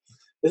uncomfortable.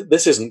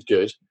 This isn't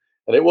good.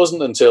 And it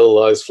wasn't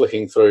until I was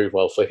flicking through,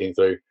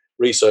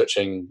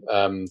 researching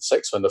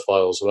sex offender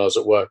files when I was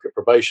at work at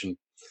probation,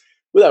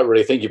 without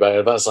really thinking about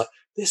it, I was like,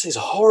 this is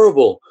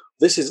horrible.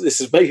 This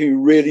is making me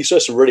really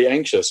stressed and really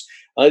anxious.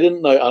 And I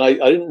didn't know,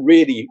 and I didn't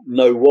really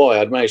know why.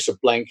 I'd managed to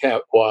blank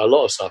out quite a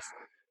lot of stuff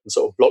and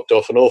sort of blocked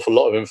off an awful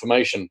lot of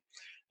information.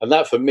 And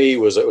that for me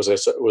was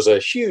a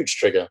huge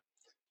trigger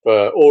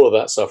for all of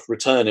that stuff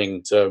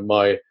returning to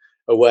my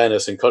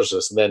awareness and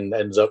consciousness, and then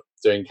ended up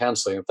doing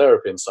counselling and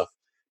therapy and stuff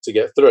to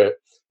get through it.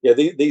 Yeah,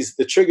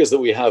 the triggers that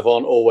we have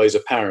aren't always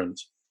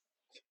apparent,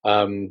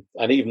 and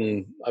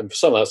even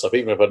some of that stuff,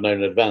 even if I'd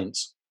known in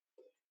advance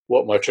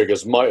what my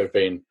triggers might have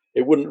been,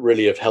 it wouldn't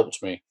really have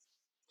helped me.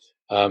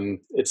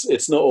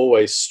 It's not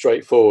always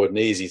straightforward and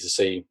easy to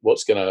see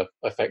what's going to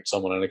affect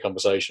someone in a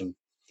conversation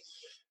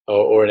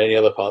or in any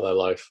other part of their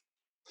life.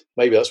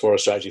 Maybe that's more a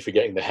strategy for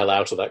getting the hell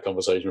out of that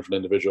conversation for an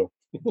individual.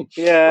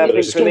 Yeah, I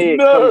think for me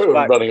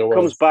it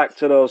comes back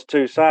to those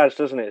two sides,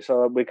 doesn't it?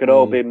 So we could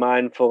all be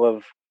mindful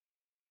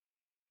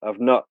of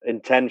not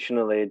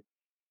intentionally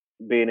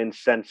being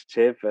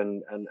insensitive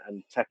and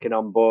taking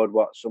on board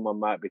what someone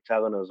might be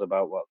telling us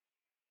about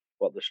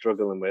what they're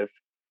struggling with,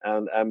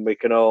 and we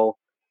can all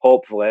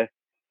hopefully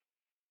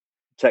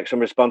take some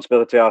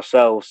responsibility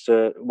ourselves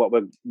to what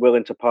we're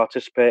willing to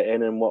participate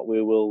in and what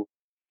we will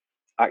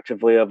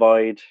actively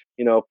avoid.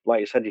 Like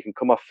you said, you can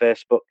come off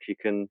Facebook, you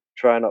can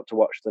try not to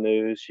watch the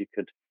news, you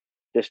could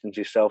distance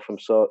yourself from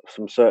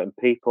some certain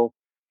people.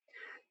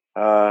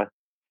 I'm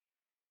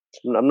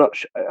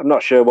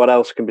not sure what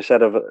else can be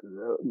said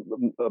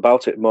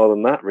about it more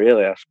than that,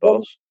 really, I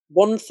suppose.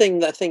 One thing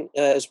that I think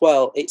as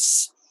well,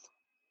 it's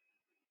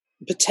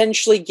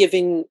potentially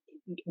giving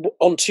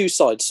on two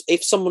sides.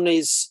 If someone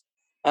is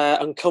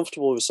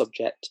uncomfortable with a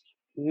subject,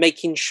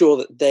 making sure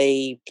that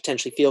they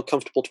potentially feel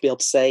comfortable to be able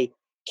to say,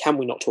 can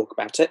we not talk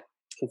about it?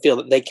 And feel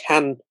that they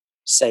can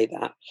say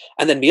that.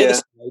 And then the other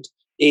side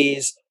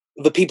is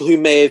the people who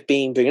may have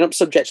been bringing up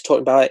subjects,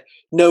 talking about it,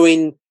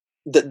 knowing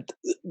that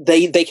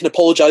they can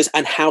apologize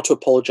and how to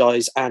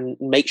apologize and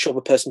make sure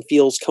the person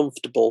feels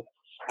comfortable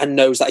and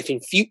knows that if in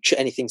future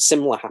anything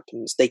similar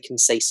happens, they can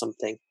say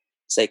something,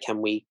 say,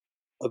 can we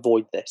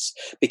avoid this?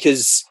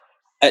 Because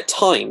at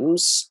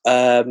times,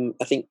 I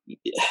think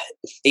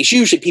it's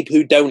usually people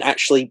who don't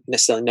actually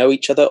necessarily know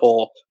each other,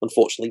 or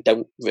unfortunately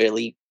don't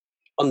really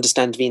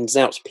understand the ins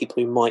and outs of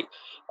people who might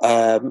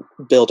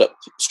build up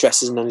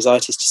stresses and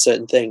anxieties to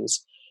certain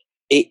things.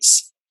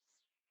 It's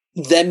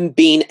them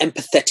being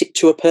empathetic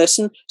to a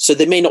person, so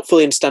they may not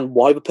fully understand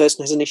why the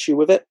person has an issue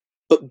with it,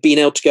 but being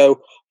able to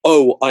go,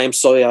 oh, I am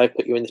sorry I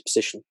put you in this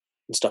position,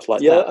 and stuff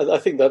like that. Yeah, I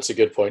think that's a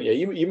good point. Yeah,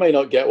 you may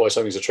not get why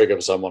something's a trigger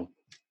for someone.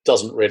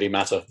 Doesn't really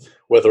matter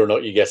whether or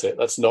not you get it.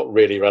 That's not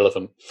really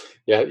relevant.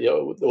 Yeah,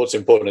 what's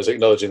important is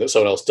acknowledging that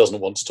someone else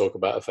doesn't want to talk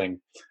about a thing.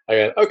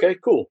 Okay,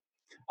 cool.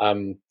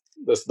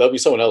 There'll be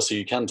someone else who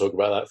you can talk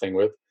about that thing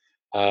with.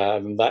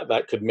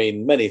 That could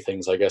mean many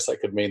things, I guess.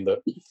 That could mean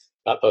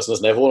that person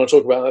doesn't ever want to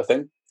talk about that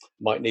thing,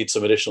 might need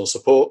some additional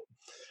support,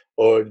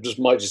 or it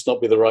might just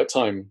not be the right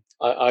time.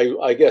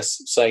 I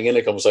guess saying in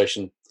a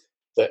conversation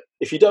that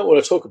if you don't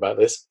want to talk about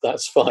this,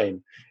 that's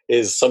fine,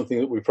 is something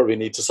that we probably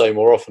need to say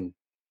more often.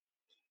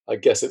 I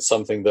guess it's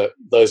something that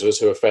those of us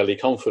who are fairly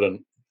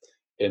confident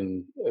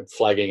in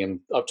flagging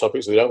and up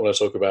topics we don't want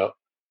to talk about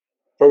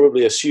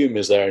probably assume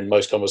is there in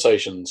most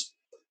conversations,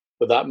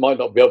 but that might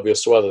not be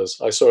obvious to others.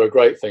 I saw a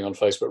great thing on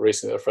Facebook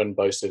recently that a friend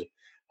posted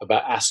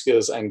about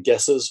askers and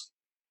guessers.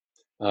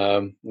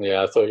 I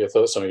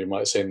thought some of you might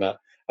have seen that.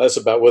 That's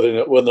about whether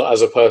or not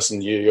as a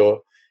person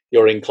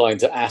you're inclined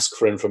to ask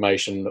for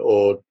information,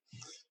 or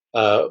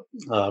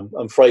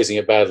I'm phrasing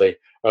it badly,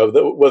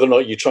 whether or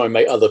not you try and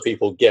make other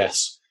people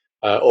guess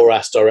or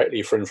ask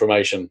directly for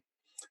information.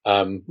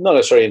 Not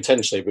necessarily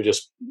intentionally, but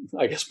just,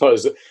 I guess,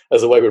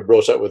 as the way we're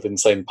brought up with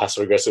insane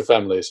passive-aggressive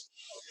families.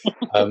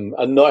 And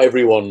not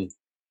everyone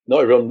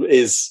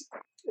is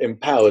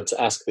empowered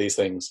to ask these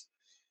things.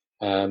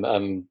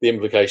 And the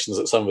implications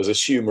that some of us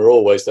assume are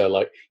always there,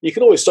 like, you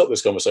can always stop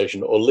this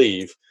conversation or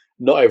leave,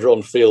 not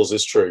everyone feels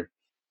is true.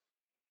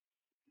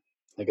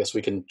 I guess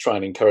we can try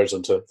and encourage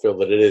them to feel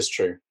that it is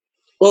true.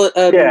 Well,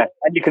 yeah,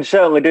 and you can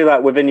certainly do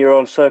that within your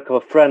own circle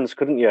of friends,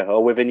 couldn't you?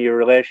 Or within your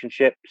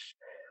relationships,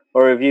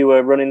 or if you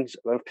were running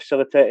and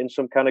facilitating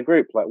some kind of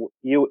group, like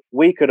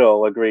we could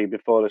all agree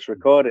before this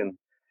recording,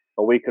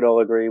 or we could all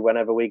agree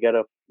whenever we get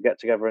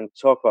together and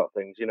talk about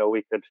things.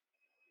 We could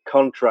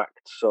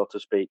contract, so to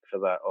speak, for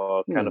that,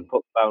 or kind of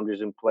put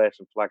boundaries in place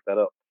and flag that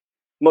up.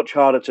 Much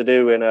harder to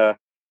do in a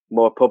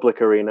more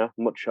public arena,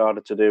 much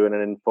harder to do in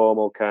an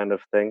informal kind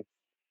of thing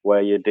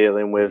where you're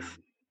dealing with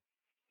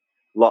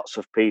lots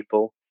of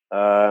people.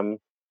 For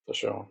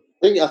sure.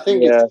 I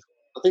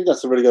think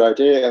that's a really good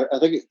idea. I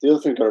think the other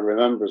thing you've got to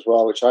remember as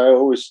well, which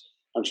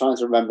I'm trying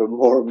to remember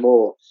more and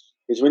more,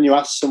 is when you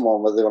ask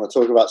someone whether they want to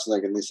talk about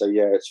something and they say,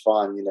 yeah, it's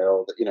fine,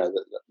 or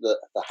that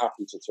they're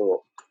happy to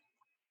talk.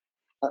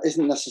 That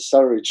isn't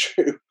necessarily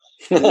true.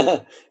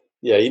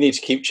 Yeah, you need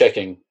to keep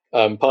checking,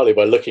 partly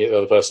by looking at the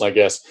other person, I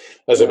guess,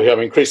 as they become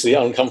increasingly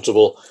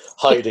uncomfortable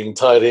hiding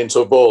tightly into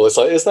a ball. It's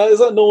like, is that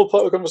a normal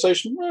part of the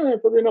conversation? No,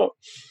 probably not.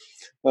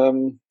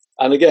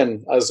 And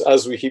again,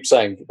 as we keep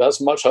saying,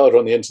 that's much harder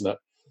on the internet.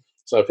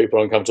 So people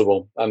are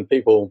uncomfortable, and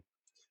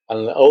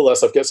all that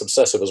stuff gets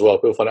obsessive as well.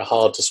 People find it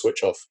hard to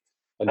switch off.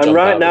 And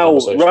right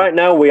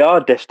now, we are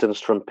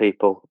distanced from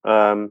people.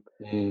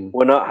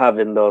 We're not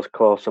having those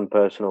close and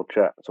personal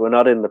chats. We're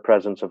not in the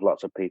presence of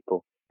lots of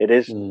people. It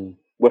is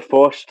we're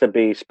forced to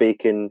be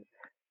speaking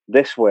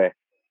this way,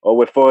 or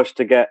we're forced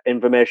to get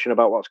information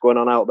about what's going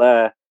on out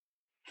there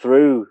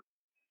through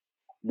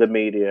the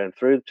media and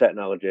through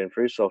technology and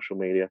through social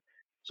media.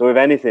 So if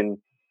anything,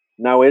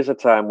 now is a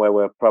time where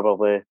we're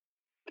probably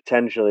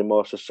potentially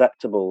more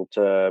susceptible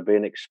to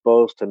being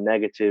exposed to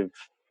negative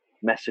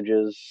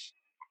messages,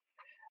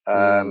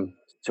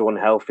 to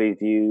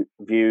unhealthy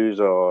views,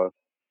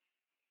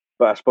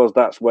 but I suppose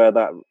that's where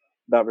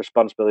that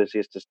responsibility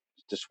is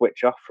to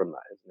switch off from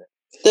that, isn't it?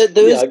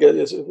 I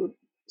guess.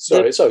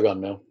 Sorry, go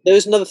on, Mel.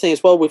 There's another thing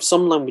as well with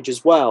some language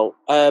as well.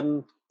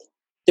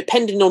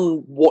 Depending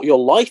on what your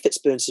life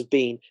experience has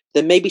been,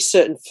 there may be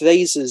certain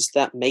phrases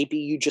that maybe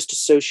you just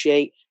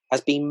associate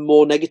as being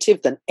more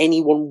negative than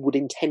anyone would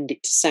intend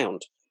it to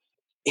sound.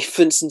 If,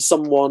 for instance,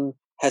 someone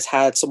has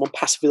had someone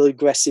passively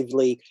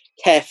aggressively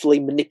carefully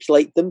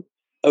manipulate them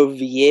over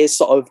the years,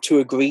 sort of to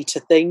agree to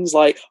things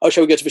like, oh,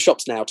 shall we go to the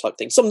shops now type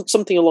thing,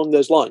 something along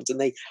those lines, and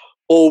they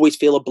always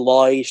feel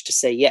obliged to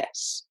say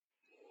yes.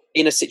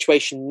 In a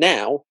situation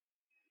now,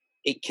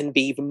 it can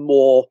be even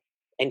more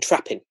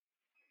entrapping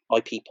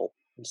by people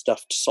and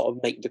stuff to sort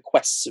of make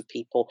requests of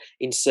people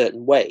in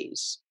certain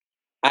ways.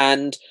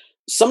 And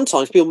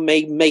sometimes people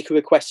may make a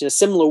request in a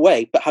similar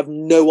way, but have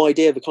no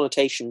idea the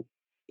connotation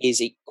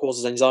is it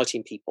causes anxiety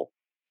in people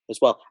as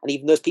well. And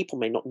even those people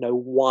may not know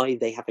why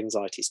they have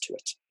anxieties to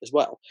it as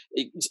well.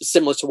 It's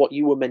similar to what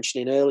you were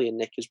mentioning earlier,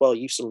 Nick, as well.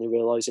 You suddenly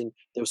realizing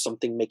there was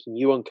something making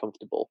you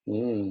uncomfortable.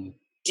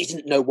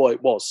 Didn't know what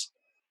it was.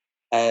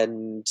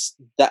 And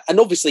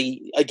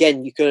obviously,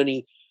 again, you can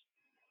only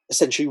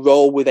essentially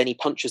roll with any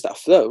punches that are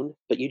thrown,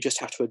 but you just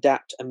have to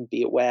adapt and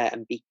be aware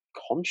and be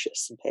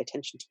conscious and pay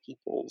attention to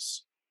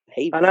people's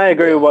behaviour. And I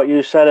agree with what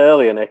you said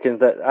earlier, Nick, is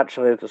that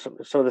actually some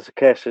of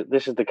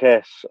this is the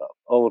case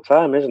all the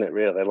time, isn't it,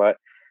 really? Like,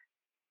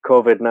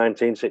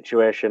 COVID-19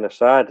 situation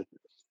aside,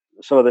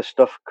 some of this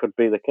stuff could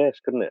be the case,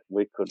 couldn't it?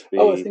 We could be.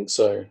 Oh, I think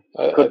so.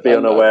 Could be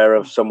unaware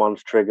of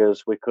someone's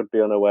triggers. We could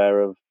be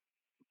unaware of,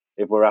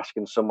 if we're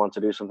asking someone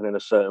to do something in a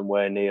certain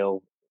way,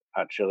 Neil,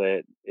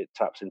 actually it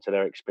taps into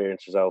their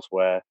experiences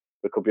elsewhere.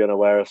 We could be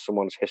unaware of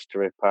someone's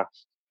history,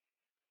 past,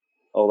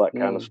 all that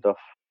kind of stuff.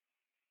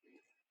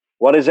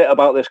 What is it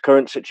about this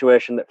current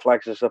situation that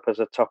flags us up as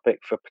a topic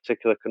for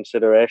particular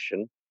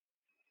consideration?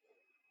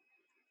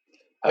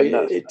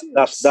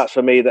 That's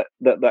for me,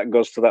 that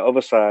goes to that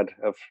other side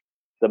of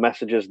the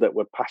messages that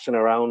we're passing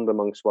around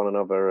amongst one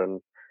another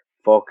and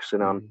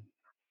focusing on.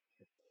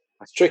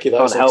 It's tricky. I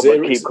can't help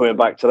but keep coming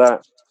back to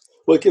that.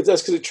 Well,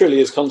 that's because it truly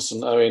is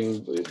constant. I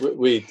mean,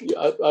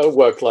 I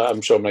work like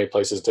I'm sure many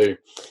places do.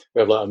 We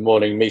have like a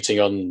morning meeting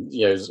on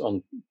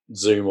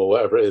Zoom or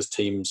whatever it is,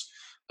 Teams,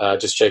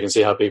 just check and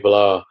see how people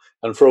are.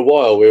 And for a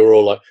while, we were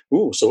all like,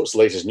 "Ooh, so what's the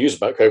latest news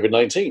about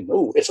COVID-19?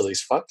 Oh,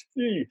 Italy's fucked.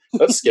 Ew,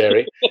 that's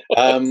scary."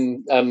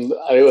 And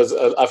it was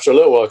after a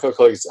little while, our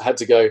colleagues had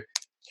to go,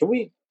 "Can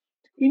we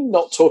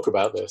not talk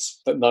about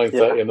this at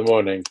 9:30 in the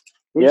morning?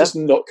 We just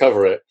not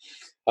cover it."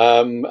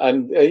 I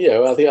imagine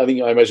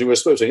we're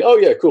supposed to say, "Oh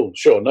yeah, cool,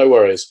 sure, no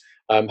worries."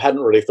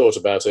 Hadn't really thought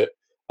about it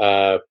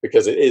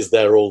because it is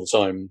there all the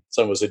time.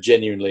 Some of us are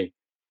genuinely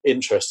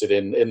interested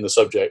in the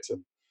subject.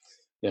 And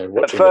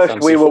at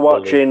first, we were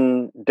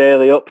watching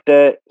daily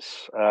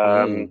updates.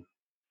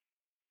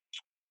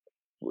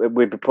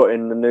 We'd be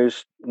putting the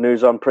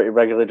news on pretty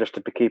regularly just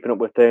to be keeping up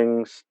with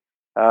things.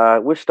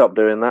 We've stopped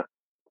doing that.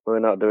 We're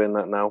not doing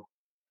that now.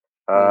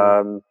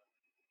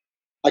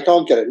 I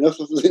can't get enough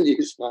of the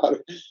news, man.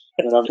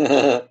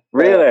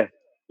 Really?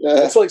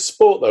 Yeah. It's like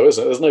sport, though,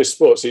 isn't it? There's no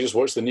sport, so you just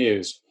watch the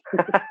news.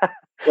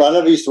 Well, I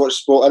never used to watch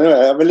sport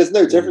anyway. I mean, there's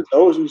no difference. I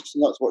always used to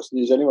not watch the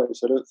news anyway,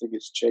 so I don't think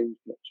it's changed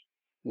much.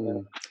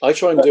 I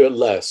try and do it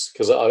less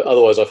because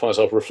otherwise I find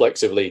myself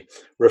reflexively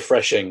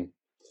refreshing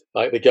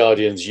like the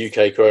Guardian's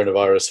UK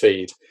coronavirus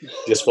feed,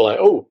 just for like,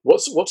 oh,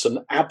 what's an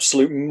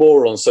absolute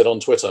moron said on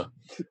Twitter?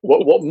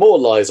 What more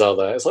lies are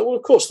there? It's like, well,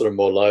 of course there are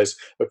more lies.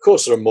 Of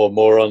course there are more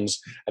morons.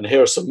 And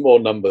here are some more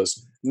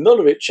numbers. None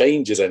of it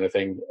changes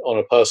anything on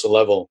a personal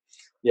level.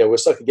 Yeah, we're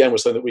stuck again with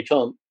something that we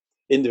can't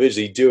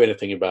individually do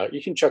anything about.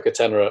 You can chuck a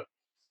tenner at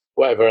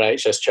whatever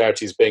NHS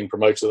charity is being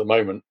promoted at the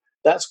moment.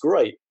 That's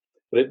great.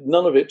 But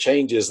none of it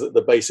changes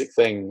the basic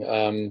thing.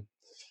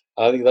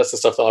 I think that's the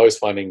stuff that I was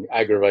finding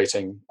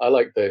aggravating. I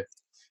like the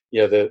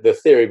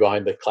theory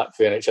behind the clap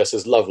for the NHS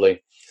is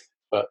lovely,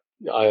 but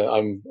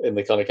I'm in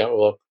the kind of camp,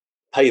 well,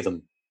 pay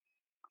them.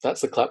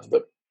 That's the clap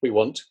that we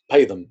want.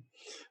 Pay them.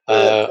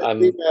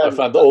 I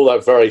found all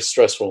that very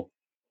stressful.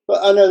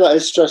 But I know that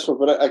is stressful,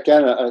 but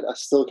again, I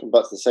still come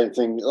back to the same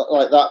thing.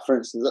 Like that, for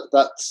instance,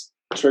 that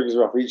triggers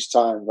her off each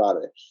time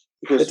about it.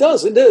 It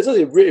does.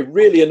 It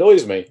really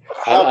annoys me.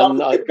 How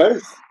about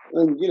both?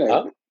 And,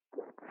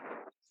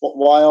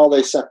 why are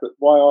they separate?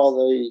 Why are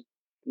they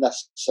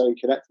necessarily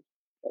connected?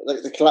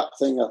 The clap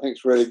thing, I think,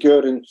 is really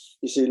good, and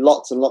you see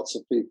lots and lots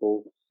of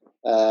people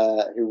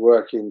who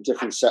work in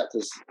different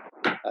sectors,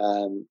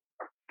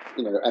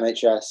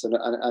 NHS and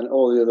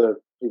all the other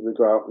people who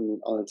go out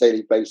on a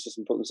daily basis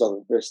and put themselves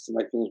at risk to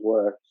make things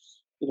work.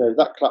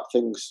 That clap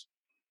thing's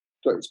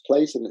got its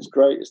place and it's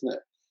great, isn't it?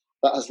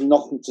 That has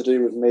nothing to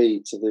do with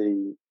me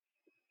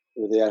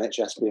with the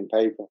NHS being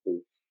paid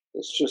properly.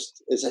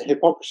 It's a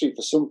hypocrisy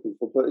for some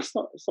people, but it's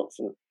not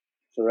for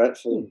a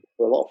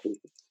lot of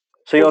people.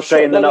 So you're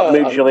saying they're not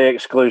mutually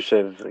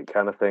exclusive,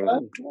 kind of thing.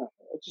 I'm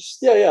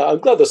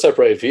glad they're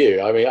separated for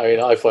you. I mean,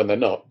 I find they're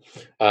not.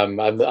 And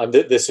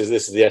this is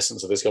the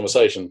essence of this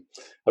conversation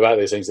about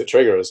these things that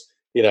trigger us.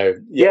 Your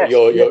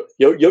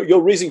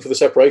reasoning for the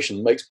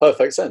separation makes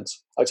perfect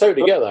sense. I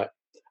totally get that,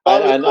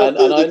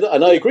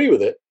 and I agree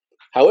with it.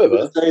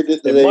 However,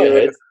 in my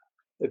head,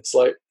 it's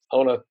like I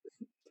want to.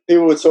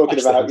 People were talking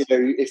about,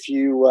 if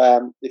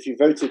you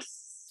voted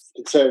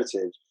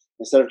Conservative,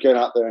 instead of going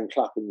out there and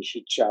clapping, you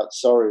should shout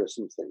sorry or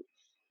something.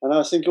 And I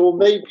was thinking, well,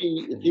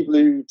 maybe the people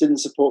who didn't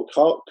support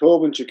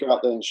Corbyn should go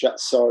out there and shout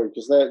sorry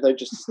because they're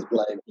just to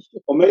blame.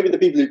 Or maybe the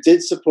people who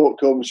did support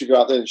Corbyn should go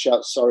out there and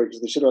shout sorry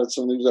because they should have had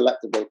someone who was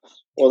electable.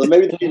 Or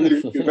maybe the people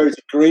who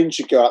voted Green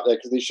should go out there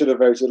because they should have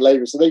voted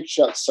Labour, so they should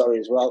shout sorry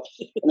as well.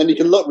 And then you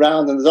can look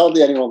round and there's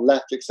hardly anyone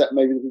left except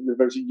maybe the people who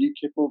voted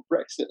UKIP or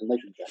Brexit, and they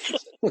can get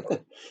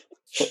it.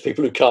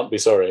 People who can't be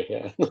sorry,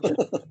 yeah.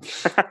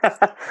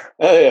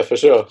 Yeah, for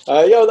sure.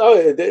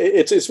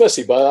 It's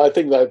messy, but I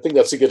think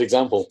that's a good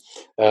example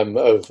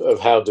of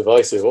how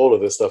divisive all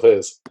of this stuff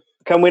is.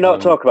 Can we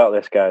not talk about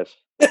this, guys?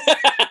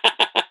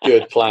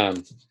 Good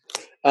plan.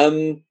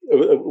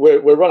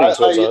 We're running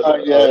towards our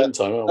end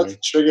time, aren't we? That's a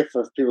trigger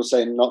for people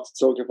saying not to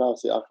talk about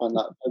it. I find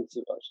that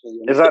offensive,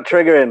 actually. Is that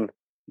triggering?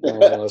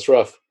 That's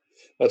rough.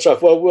 That's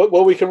right.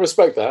 Well, we can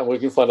respect that, and we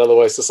can find other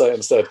ways to say it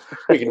instead.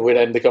 We can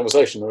end the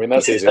conversation. I mean,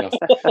 that's easy enough.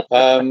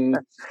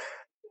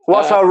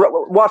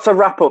 What's a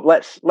wrap up?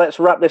 Let's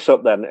wrap this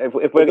up then.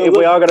 If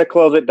we are going to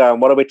close it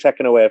down, what are we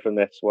taking away from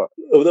this? What?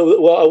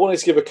 Well, I wanted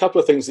to give a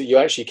couple of things that you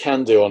actually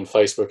can do on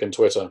Facebook and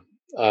Twitter,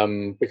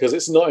 because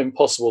it's not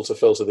impossible to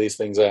filter these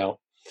things out.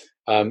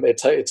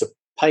 It's a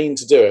pain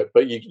to do it,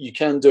 but you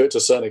can do it to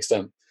a certain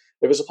extent.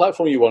 If it's a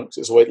platform you want, 'cause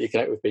it's a way that you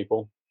connect with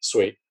people,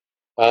 sweet.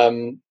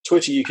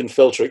 Twitter, you can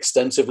filter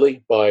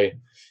extensively by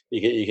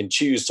you can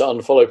choose to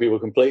unfollow people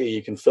completely.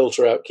 You can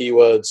filter out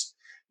keywords.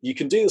 You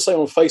can do the same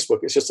on Facebook.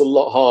 It's just a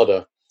lot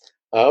harder.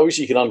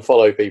 Obviously, you can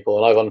unfollow people,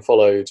 and I've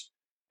unfollowed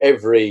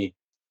every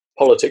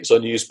politics or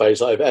news page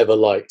that I've ever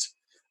liked,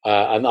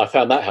 and I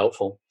found that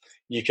helpful.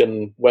 You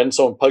can, when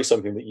someone posts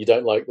something that you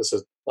don't like, this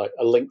is like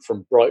a link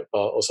from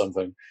Breitbart or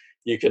something,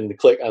 you can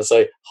click and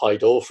say,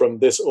 hide all from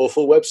this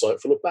awful website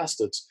full of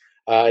bastards.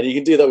 And you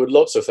can do that with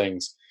lots of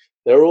things.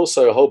 There are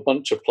also a whole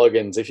bunch of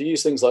plugins. If you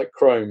use things like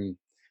Chrome,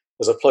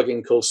 there's a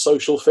plugin called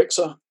Social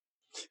Fixer,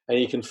 and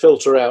you can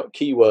filter out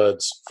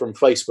keywords from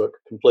Facebook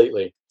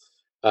completely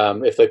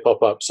if they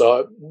pop up.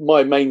 So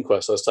my main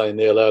quest, I was telling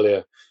Neil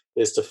earlier,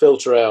 is to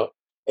filter out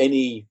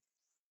any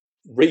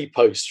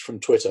repost from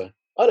Twitter.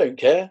 I don't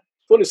care.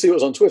 If I want to see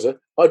what's on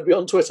Twitter, I'd be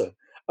on Twitter.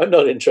 I'm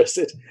not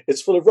interested.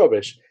 It's full of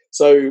rubbish.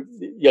 So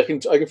yeah,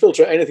 I can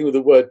filter out anything with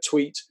the word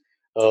tweet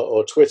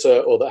or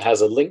Twitter, or that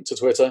has a link to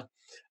Twitter.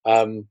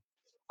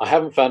 I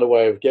haven't found a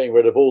way of getting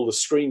rid of all the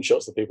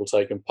screenshots that people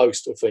take and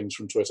post of things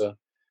from Twitter,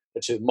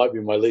 which might be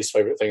my least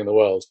favorite thing in the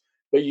world.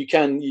 But you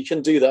can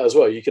do that as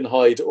well. You can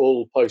hide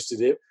all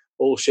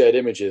shared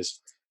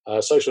images.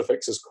 Social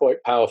Fix is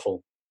quite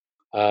powerful.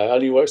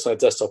 Only works on a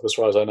desktop as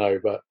far as I know,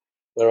 but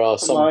there are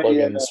some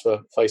plugins for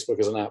Facebook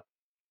as an app.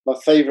 My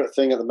favourite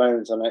thing at the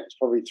moment, and it's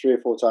probably 3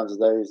 or 4 times a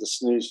day, is the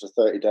snooze for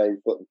 30 days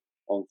button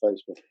on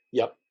Facebook.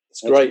 Yep,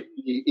 it's great.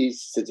 It's easy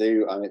to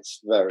do, and it's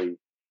very...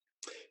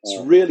 It's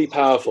really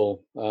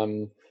powerful.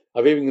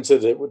 I've even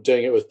considered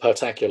doing it with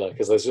Pertacular,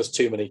 because there's just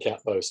too many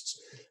cat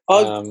posts.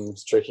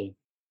 It's tricky.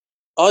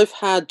 I've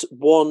had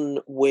one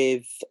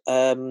with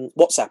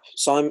WhatsApp.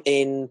 So I'm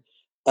in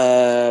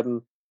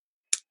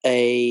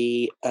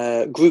a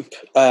group,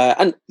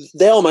 and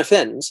they are my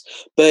friends,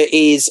 but it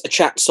is a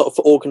chat sort of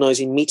for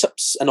organising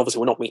meetups. And obviously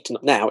we're not meeting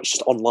up now, it's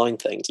just online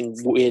things, and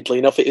weirdly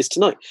enough it is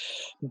tonight.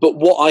 But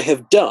what I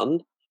have done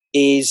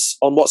is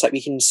on WhatsApp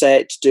you can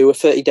set to do a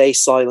 30-day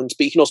silence,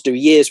 but you can also do a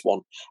year's one.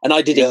 And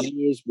I did a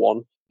year's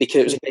one because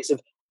it was a case of,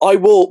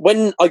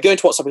 when I go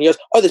into WhatsApp and he goes,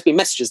 oh, there's been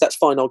messages, that's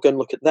fine, I'll go and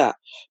look at that.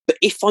 But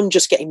if I'm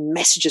just getting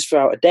messages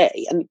throughout a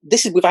day, and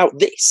this is without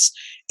this,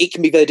 it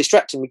can be very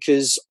distracting,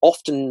 because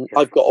often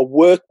I've got a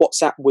work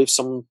WhatsApp with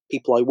some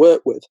people I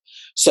work with.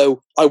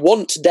 So I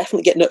want to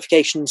definitely get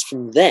notifications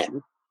from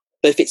them.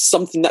 But if it's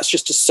something that's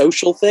just a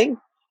social thing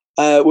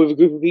with a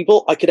group of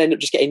people, I could end up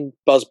just getting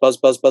buzz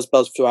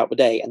throughout the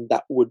day, and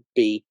that would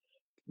be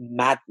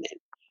maddening.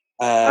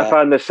 I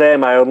find the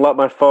same. I unlock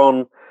my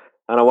phone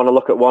and I want to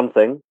look at one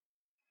thing.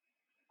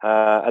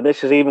 And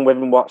this is even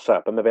within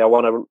WhatsApp, and maybe I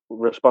want to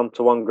respond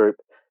to one group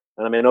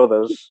and I'm in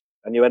others,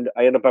 and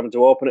I end up having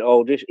to open it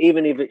all, just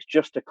even if it's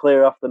just to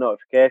clear off the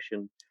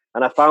notification.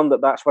 And I found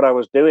that that's what I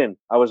was doing.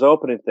 I was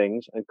opening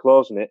things and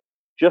closing it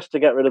just to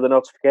get rid of the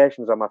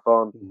notifications on my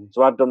phone. Mm-hmm.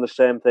 So I've done the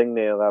same thing,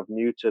 Neil. I've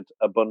muted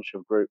a bunch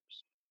of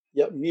groups.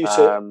 Yeah, mute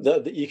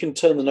it. You can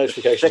turn the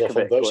notifications off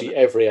on virtually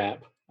every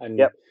app, and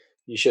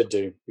you should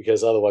do,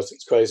 because otherwise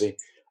it's crazy.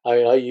 I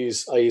mean, I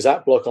use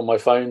AppBlock on my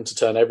phone to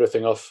turn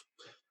everything off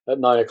at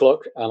 9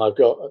 o'clock, and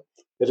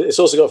it's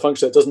also got a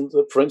function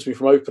that prevents me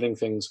from opening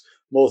things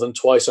more than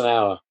twice an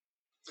hour.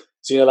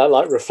 So that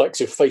like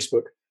reflexive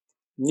Facebook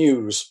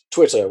news,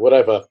 Twitter,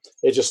 whatever,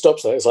 it just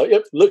stops there. It's like,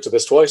 yep, looked at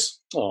this twice.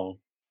 Oh,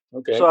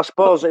 okay. So I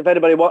suppose if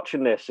anybody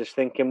watching this is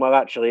thinking, well,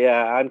 actually,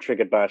 yeah, I'm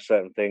triggered by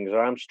certain things,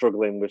 or I'm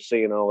struggling with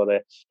seeing all of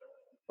this,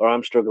 or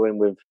I'm struggling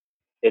with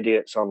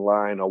idiots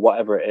online, or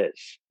whatever it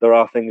is, there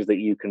are things that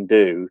you can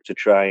do to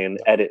try and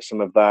edit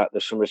some of that.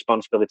 There's some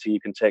responsibility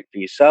you can take for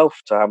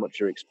yourself to how much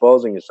you're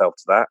exposing yourself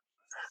to that.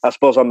 I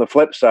suppose on the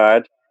flip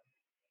side,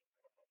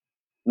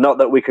 not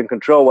that we can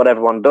control what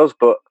everyone does,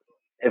 but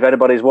if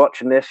anybody's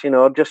watching this,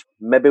 just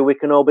maybe we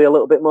can all be a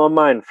little bit more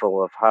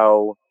mindful of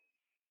how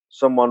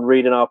someone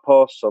reading our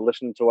posts or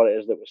listening to what it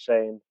is that we're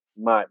saying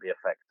might be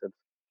affected.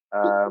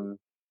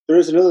 There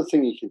is another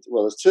thing you can do.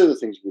 Well, there's 2 other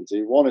things you can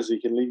do. One is you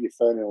can leave your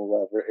phone or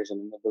wherever it is in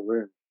another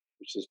room,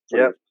 which is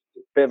bit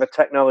of a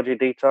technology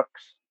detox.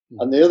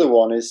 And the other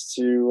one is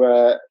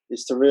to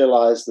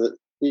realise that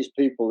these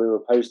people who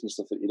are posting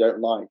stuff that you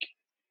don't like,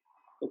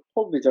 they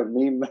probably don't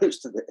mean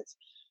most of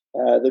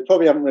it. They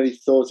probably haven't really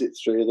thought it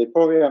through. They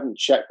probably haven't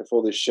checked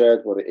before they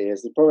shared what it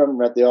is. They probably haven't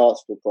read the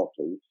article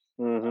properly.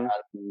 Mm-hmm.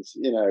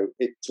 And,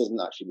 it doesn't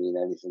actually mean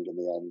anything in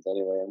the end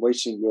anyway. And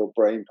wasting your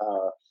brain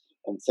power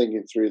on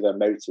thinking through their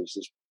motives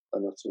is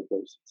an utter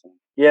waste of time.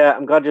 Yeah,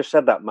 I'm glad you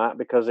said that, Matt,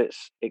 because it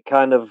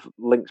kind of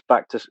links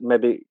back to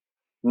maybe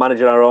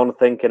managing our own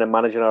thinking and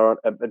managing our own,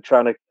 and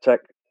trying to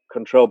take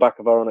control back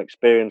of our own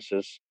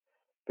experiences,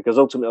 because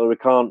ultimately we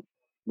can't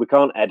we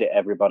can't edit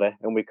everybody,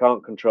 and we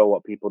can't control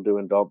what people do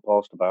and don't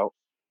post about.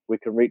 We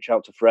can reach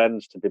out to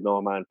friends to be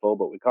more mindful,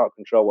 but we can't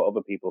control what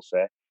other people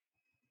say.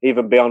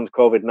 Even beyond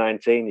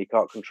COVID-19, you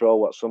can't control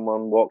what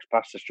someone walks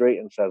past the street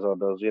and says or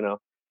does,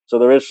 So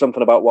there is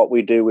something about what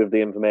we do with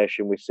the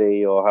information we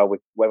see, or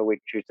whether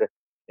we choose to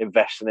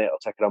invest in it or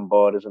take it on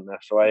board, isn't there?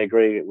 So I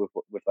agree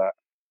with that.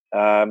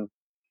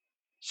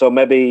 So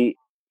maybe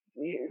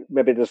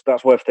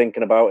that's worth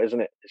thinking about, isn't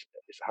it?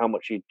 It's how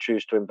much you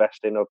choose to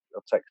invest in or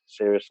take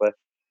seriously.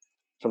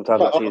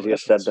 Sometimes it's easier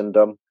said than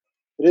done.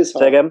 It is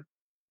hard. Say again?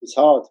 It's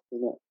hard,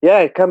 isn't it? Yeah,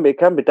 it can be. It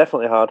can be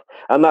definitely hard,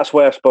 and that's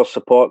where I suppose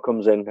support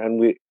comes in.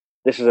 And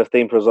this is a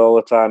theme for us all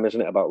the time,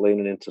 isn't it? About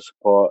leaning into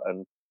support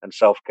and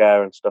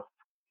self-care and stuff.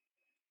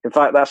 In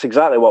fact, that's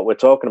exactly what we're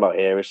talking about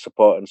here: is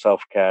support and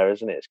self-care,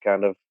 isn't it? It's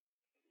kind of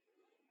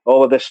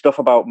all of this stuff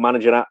about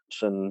managing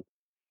apps and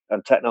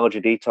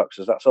technology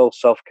detoxes. That's all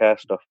self-care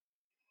stuff.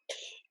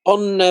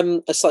 On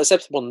a slightly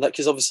separate one,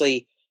 because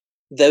obviously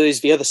there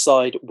is the other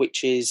side,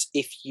 which is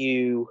if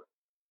you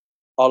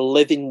are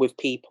living with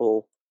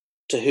people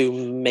to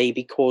whom may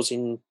be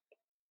causing,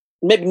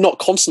 maybe not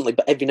constantly,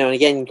 but every now and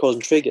again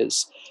causing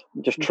triggers.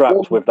 Just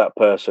trapped with that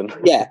person.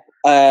 Yeah.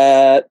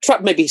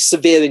 Trapped may be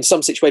severe in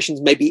some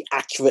situations, may be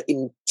accurate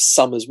in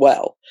some as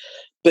well.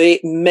 But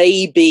it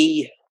may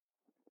be,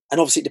 and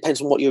obviously it depends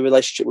on what your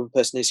relationship with a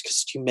person is,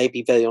 because you may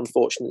be very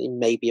unfortunate, it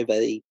may be a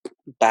very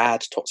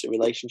bad toxic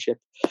relationship.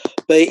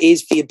 But it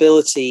is the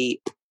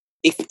ability,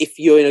 if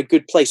you're in a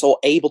good place or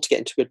able to get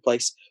into a good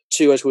place,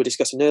 to, as we were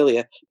discussing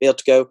earlier, be able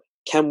to go,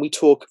 can we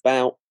talk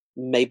about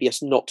maybe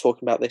us not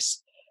talking about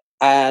this,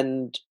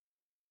 and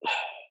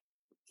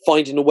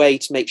finding a way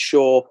to make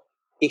sure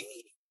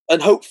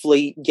and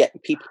hopefully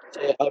get people to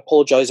say, I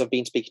apologise, I've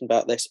been speaking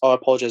about this, I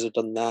apologise, I've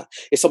done that.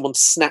 If someone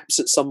snaps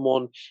at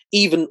someone,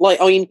 even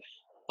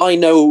I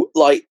know,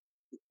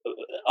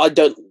 I'm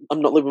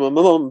not living with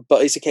my mum,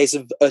 but it's a case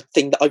of a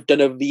thing that I've done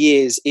over the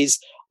years is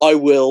I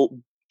will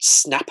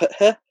snap at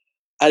her.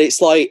 And it's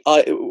like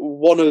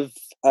one of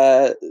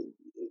a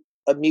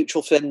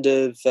mutual friend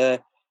of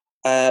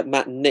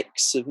Matt and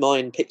Nick's of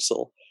mine,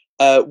 Pixel,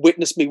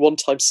 witnessed me one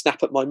time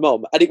snap at my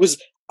mum, and it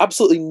was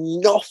absolutely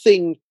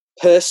nothing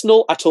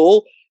personal at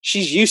all.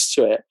 She's used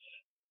to it.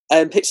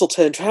 And Pixel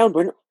turned around and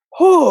went,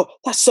 "Oh,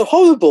 that's so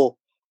horrible."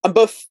 And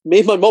both me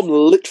and my mum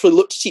literally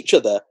looked at each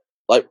other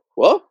like,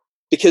 "What?"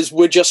 Because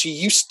we're just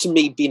used to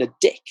me being a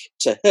dick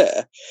to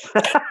her.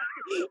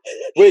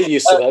 We're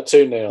used to that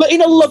too now. But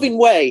in a loving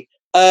way.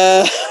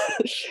 And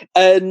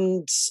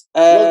in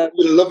a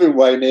loving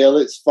way, Neil,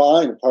 it's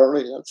fine,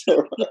 apparently. That's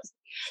all right.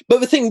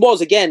 But the thing was,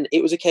 again,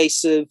 it was a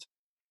case of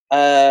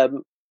at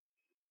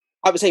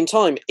the same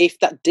time, if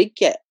that did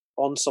get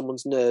on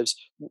someone's nerves,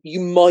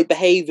 you might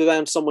behave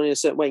around someone in a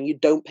certain way and you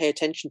don't pay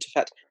attention to the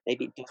fact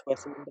maybe it does worth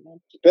something.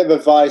 Bit of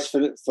advice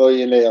for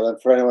you, Neil,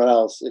 and for anyone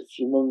else: if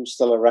your mum's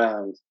still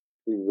around,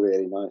 be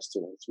really nice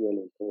to her. It's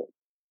really important.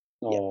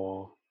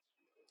 Oh,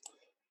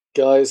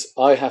 guys,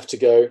 I have to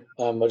go.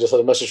 I just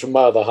had a message from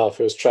my other half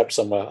who was trapped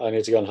somewhere. I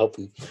need to go and help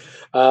them.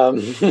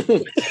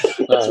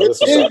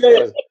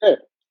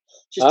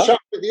 She's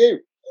trapped with you.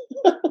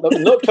 No,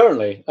 not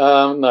currently.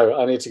 No,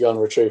 I need to go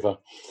and retrieve her.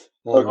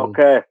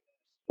 Okay.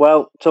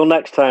 Well, till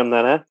next time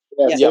then, eh?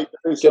 Yeah.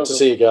 Good to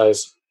see you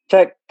guys.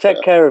 Take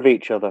care of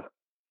each other.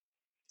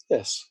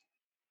 Yes.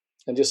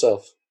 And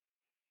yourself.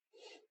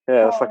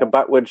 Yeah, it's like a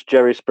backwards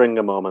Jerry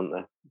Springer moment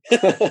there.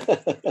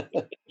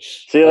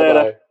 See you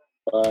later.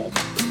 Bye.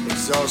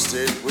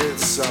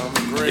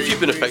 If you've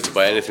been affected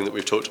by anything that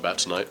we've talked about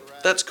tonight,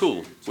 that's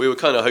cool. We were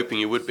kind of hoping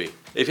you would be.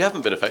 If you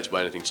haven't been affected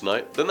by anything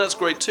tonight, then that's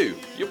great too.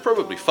 You're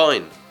probably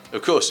fine.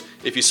 Of course,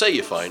 if you say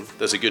you're fine,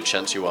 there's a good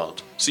chance you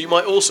aren't. So you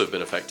might also have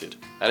been affected.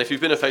 And if you've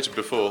been affected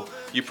before,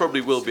 you probably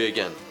will be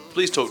again.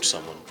 Please talk to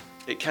someone.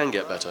 It can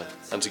get better,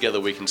 and together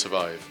we can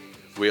survive.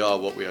 We are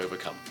what we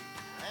overcome.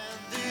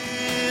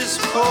 This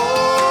poor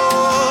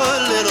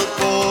little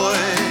boy,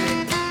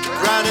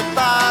 grounded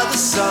by the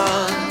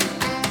sun,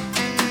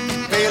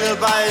 failure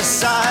by his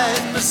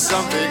side for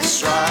some big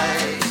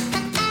stride.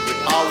 We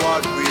are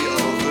what we